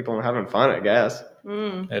other people and having fun, I guess.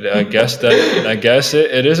 I guess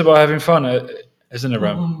it is about having fun, isn't it,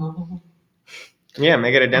 Rem? Yeah,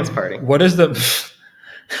 make it a dance party. What is the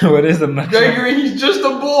maximum? Gregory, he's just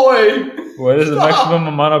a boy. What is the maximum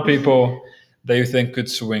amount of people that you think could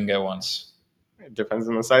swing at once? It depends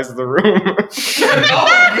on the size of the room.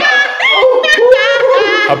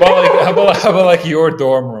 How about like your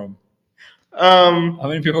dorm room? How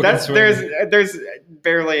many people can swing? There's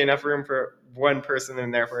barely enough room for one person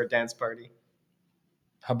in there for a dance party.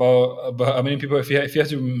 How about how many people? If you have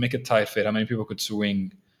to make a tight fit, how many people could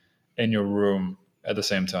swing in your room at the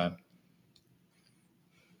same time?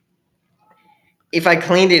 If I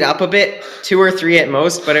cleaned it up a bit, 2 or 3 at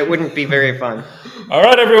most, but it wouldn't be very fun. All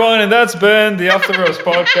right, everyone, and that's been the Off the Rails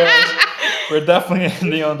podcast. We're definitely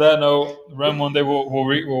ending on that note. Rem, one day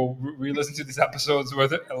we'll re-listen to these episodes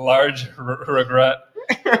with a large regret.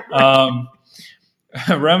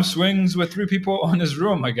 Rem swings with 3 people on his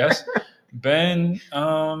room, I guess. Ben,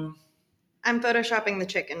 I'm photoshopping the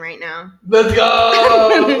chicken right now. Let's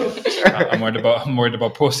go. I'm worried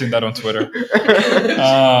about posting that on Twitter.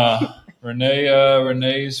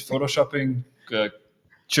 Renee's photoshopping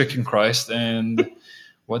Chicken Christ, and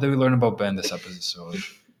what did we learn about Ben this episode?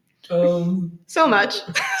 So much.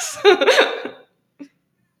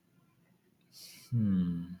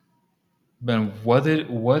 Ben, what did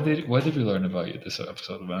we learn about you this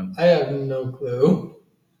episode, Ben? I have no clue.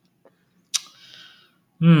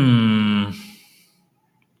 I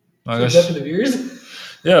Is that for the viewers?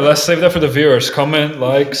 Yeah, let's save that for the viewers. Comment,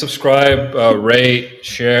 like, subscribe, rate,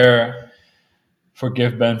 share.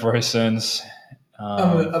 Forgive Ben for his sins.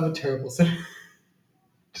 I'm a terrible sinner.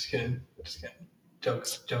 Just kidding.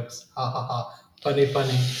 Jokes. Ha ha ha. Funny.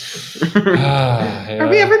 Yeah. Are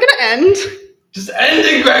we ever gonna end? Just end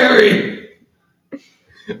it, Gregory.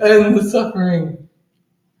 End the suffering.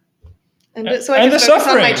 End it so I can focus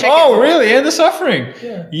on my chicken. Oh, really? End the suffering.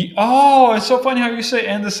 Yeah. It's so funny how you say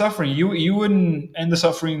end the suffering. You wouldn't end the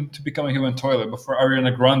suffering to become a human toilet, but for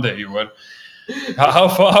Ariana Grande, you would. How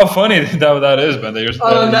funny that is, Ben. That you're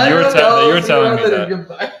telling me that.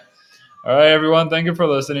 Goodbye. All right, everyone. Thank you for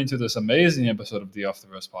listening to this amazing episode of the Off the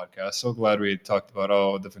Rails podcast. So glad we talked about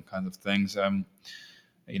all different kinds of things.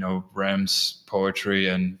 Rem's poetry,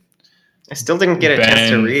 and I still didn't get a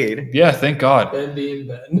chance to read. Yeah, thank God. Ben being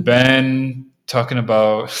Ben. Ben talking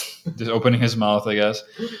about just opening his mouth, I guess.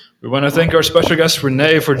 We want to thank our special guest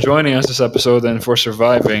Renee for joining us this episode and for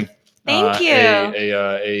surviving. Thank you.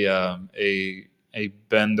 A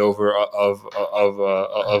bend over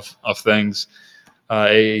of things.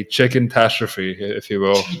 A chicken catastrophe, if you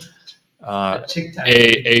will.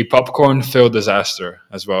 A popcorn-filled disaster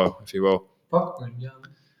as well, if you will. Popcorn, yum.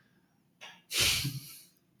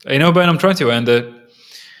 Ben, I'm trying to end it.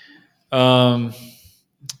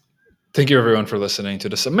 Thank you, everyone, for listening to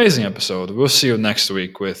this amazing episode. We'll see you next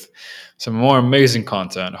week with some more amazing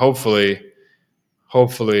content. Hopefully,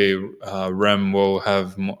 Rem will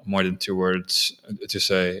have more than 2 words to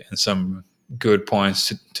say and some good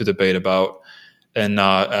points to debate about, and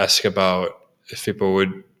not ask about if people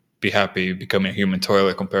would be happy becoming a human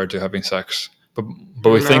toilet compared to having sex. But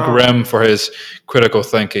we thank Rem for his critical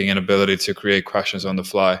thinking and ability to create questions on the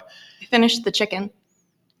fly. I finished the chicken.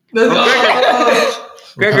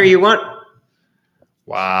 Gregory, you want?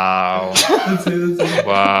 Wow. Let's see.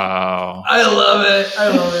 Wow. I love it.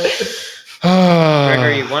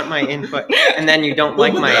 Gregory, you want my input, and then you don't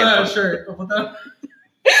like my input. Sure.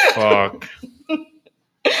 Fuck.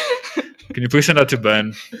 Can you please send that to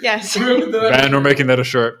Ben? Yes. Ben, we're making that a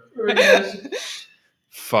shirt.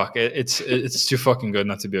 Fuck, it's too fucking good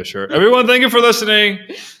not to be a shirt. Everyone, thank you for listening.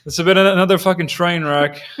 This has been another fucking train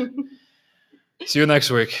wreck. See you next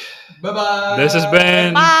week. Bye-bye. This has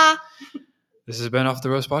been Bye. Off the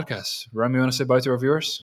Rails podcast. Rem, you want to say bye to our viewers?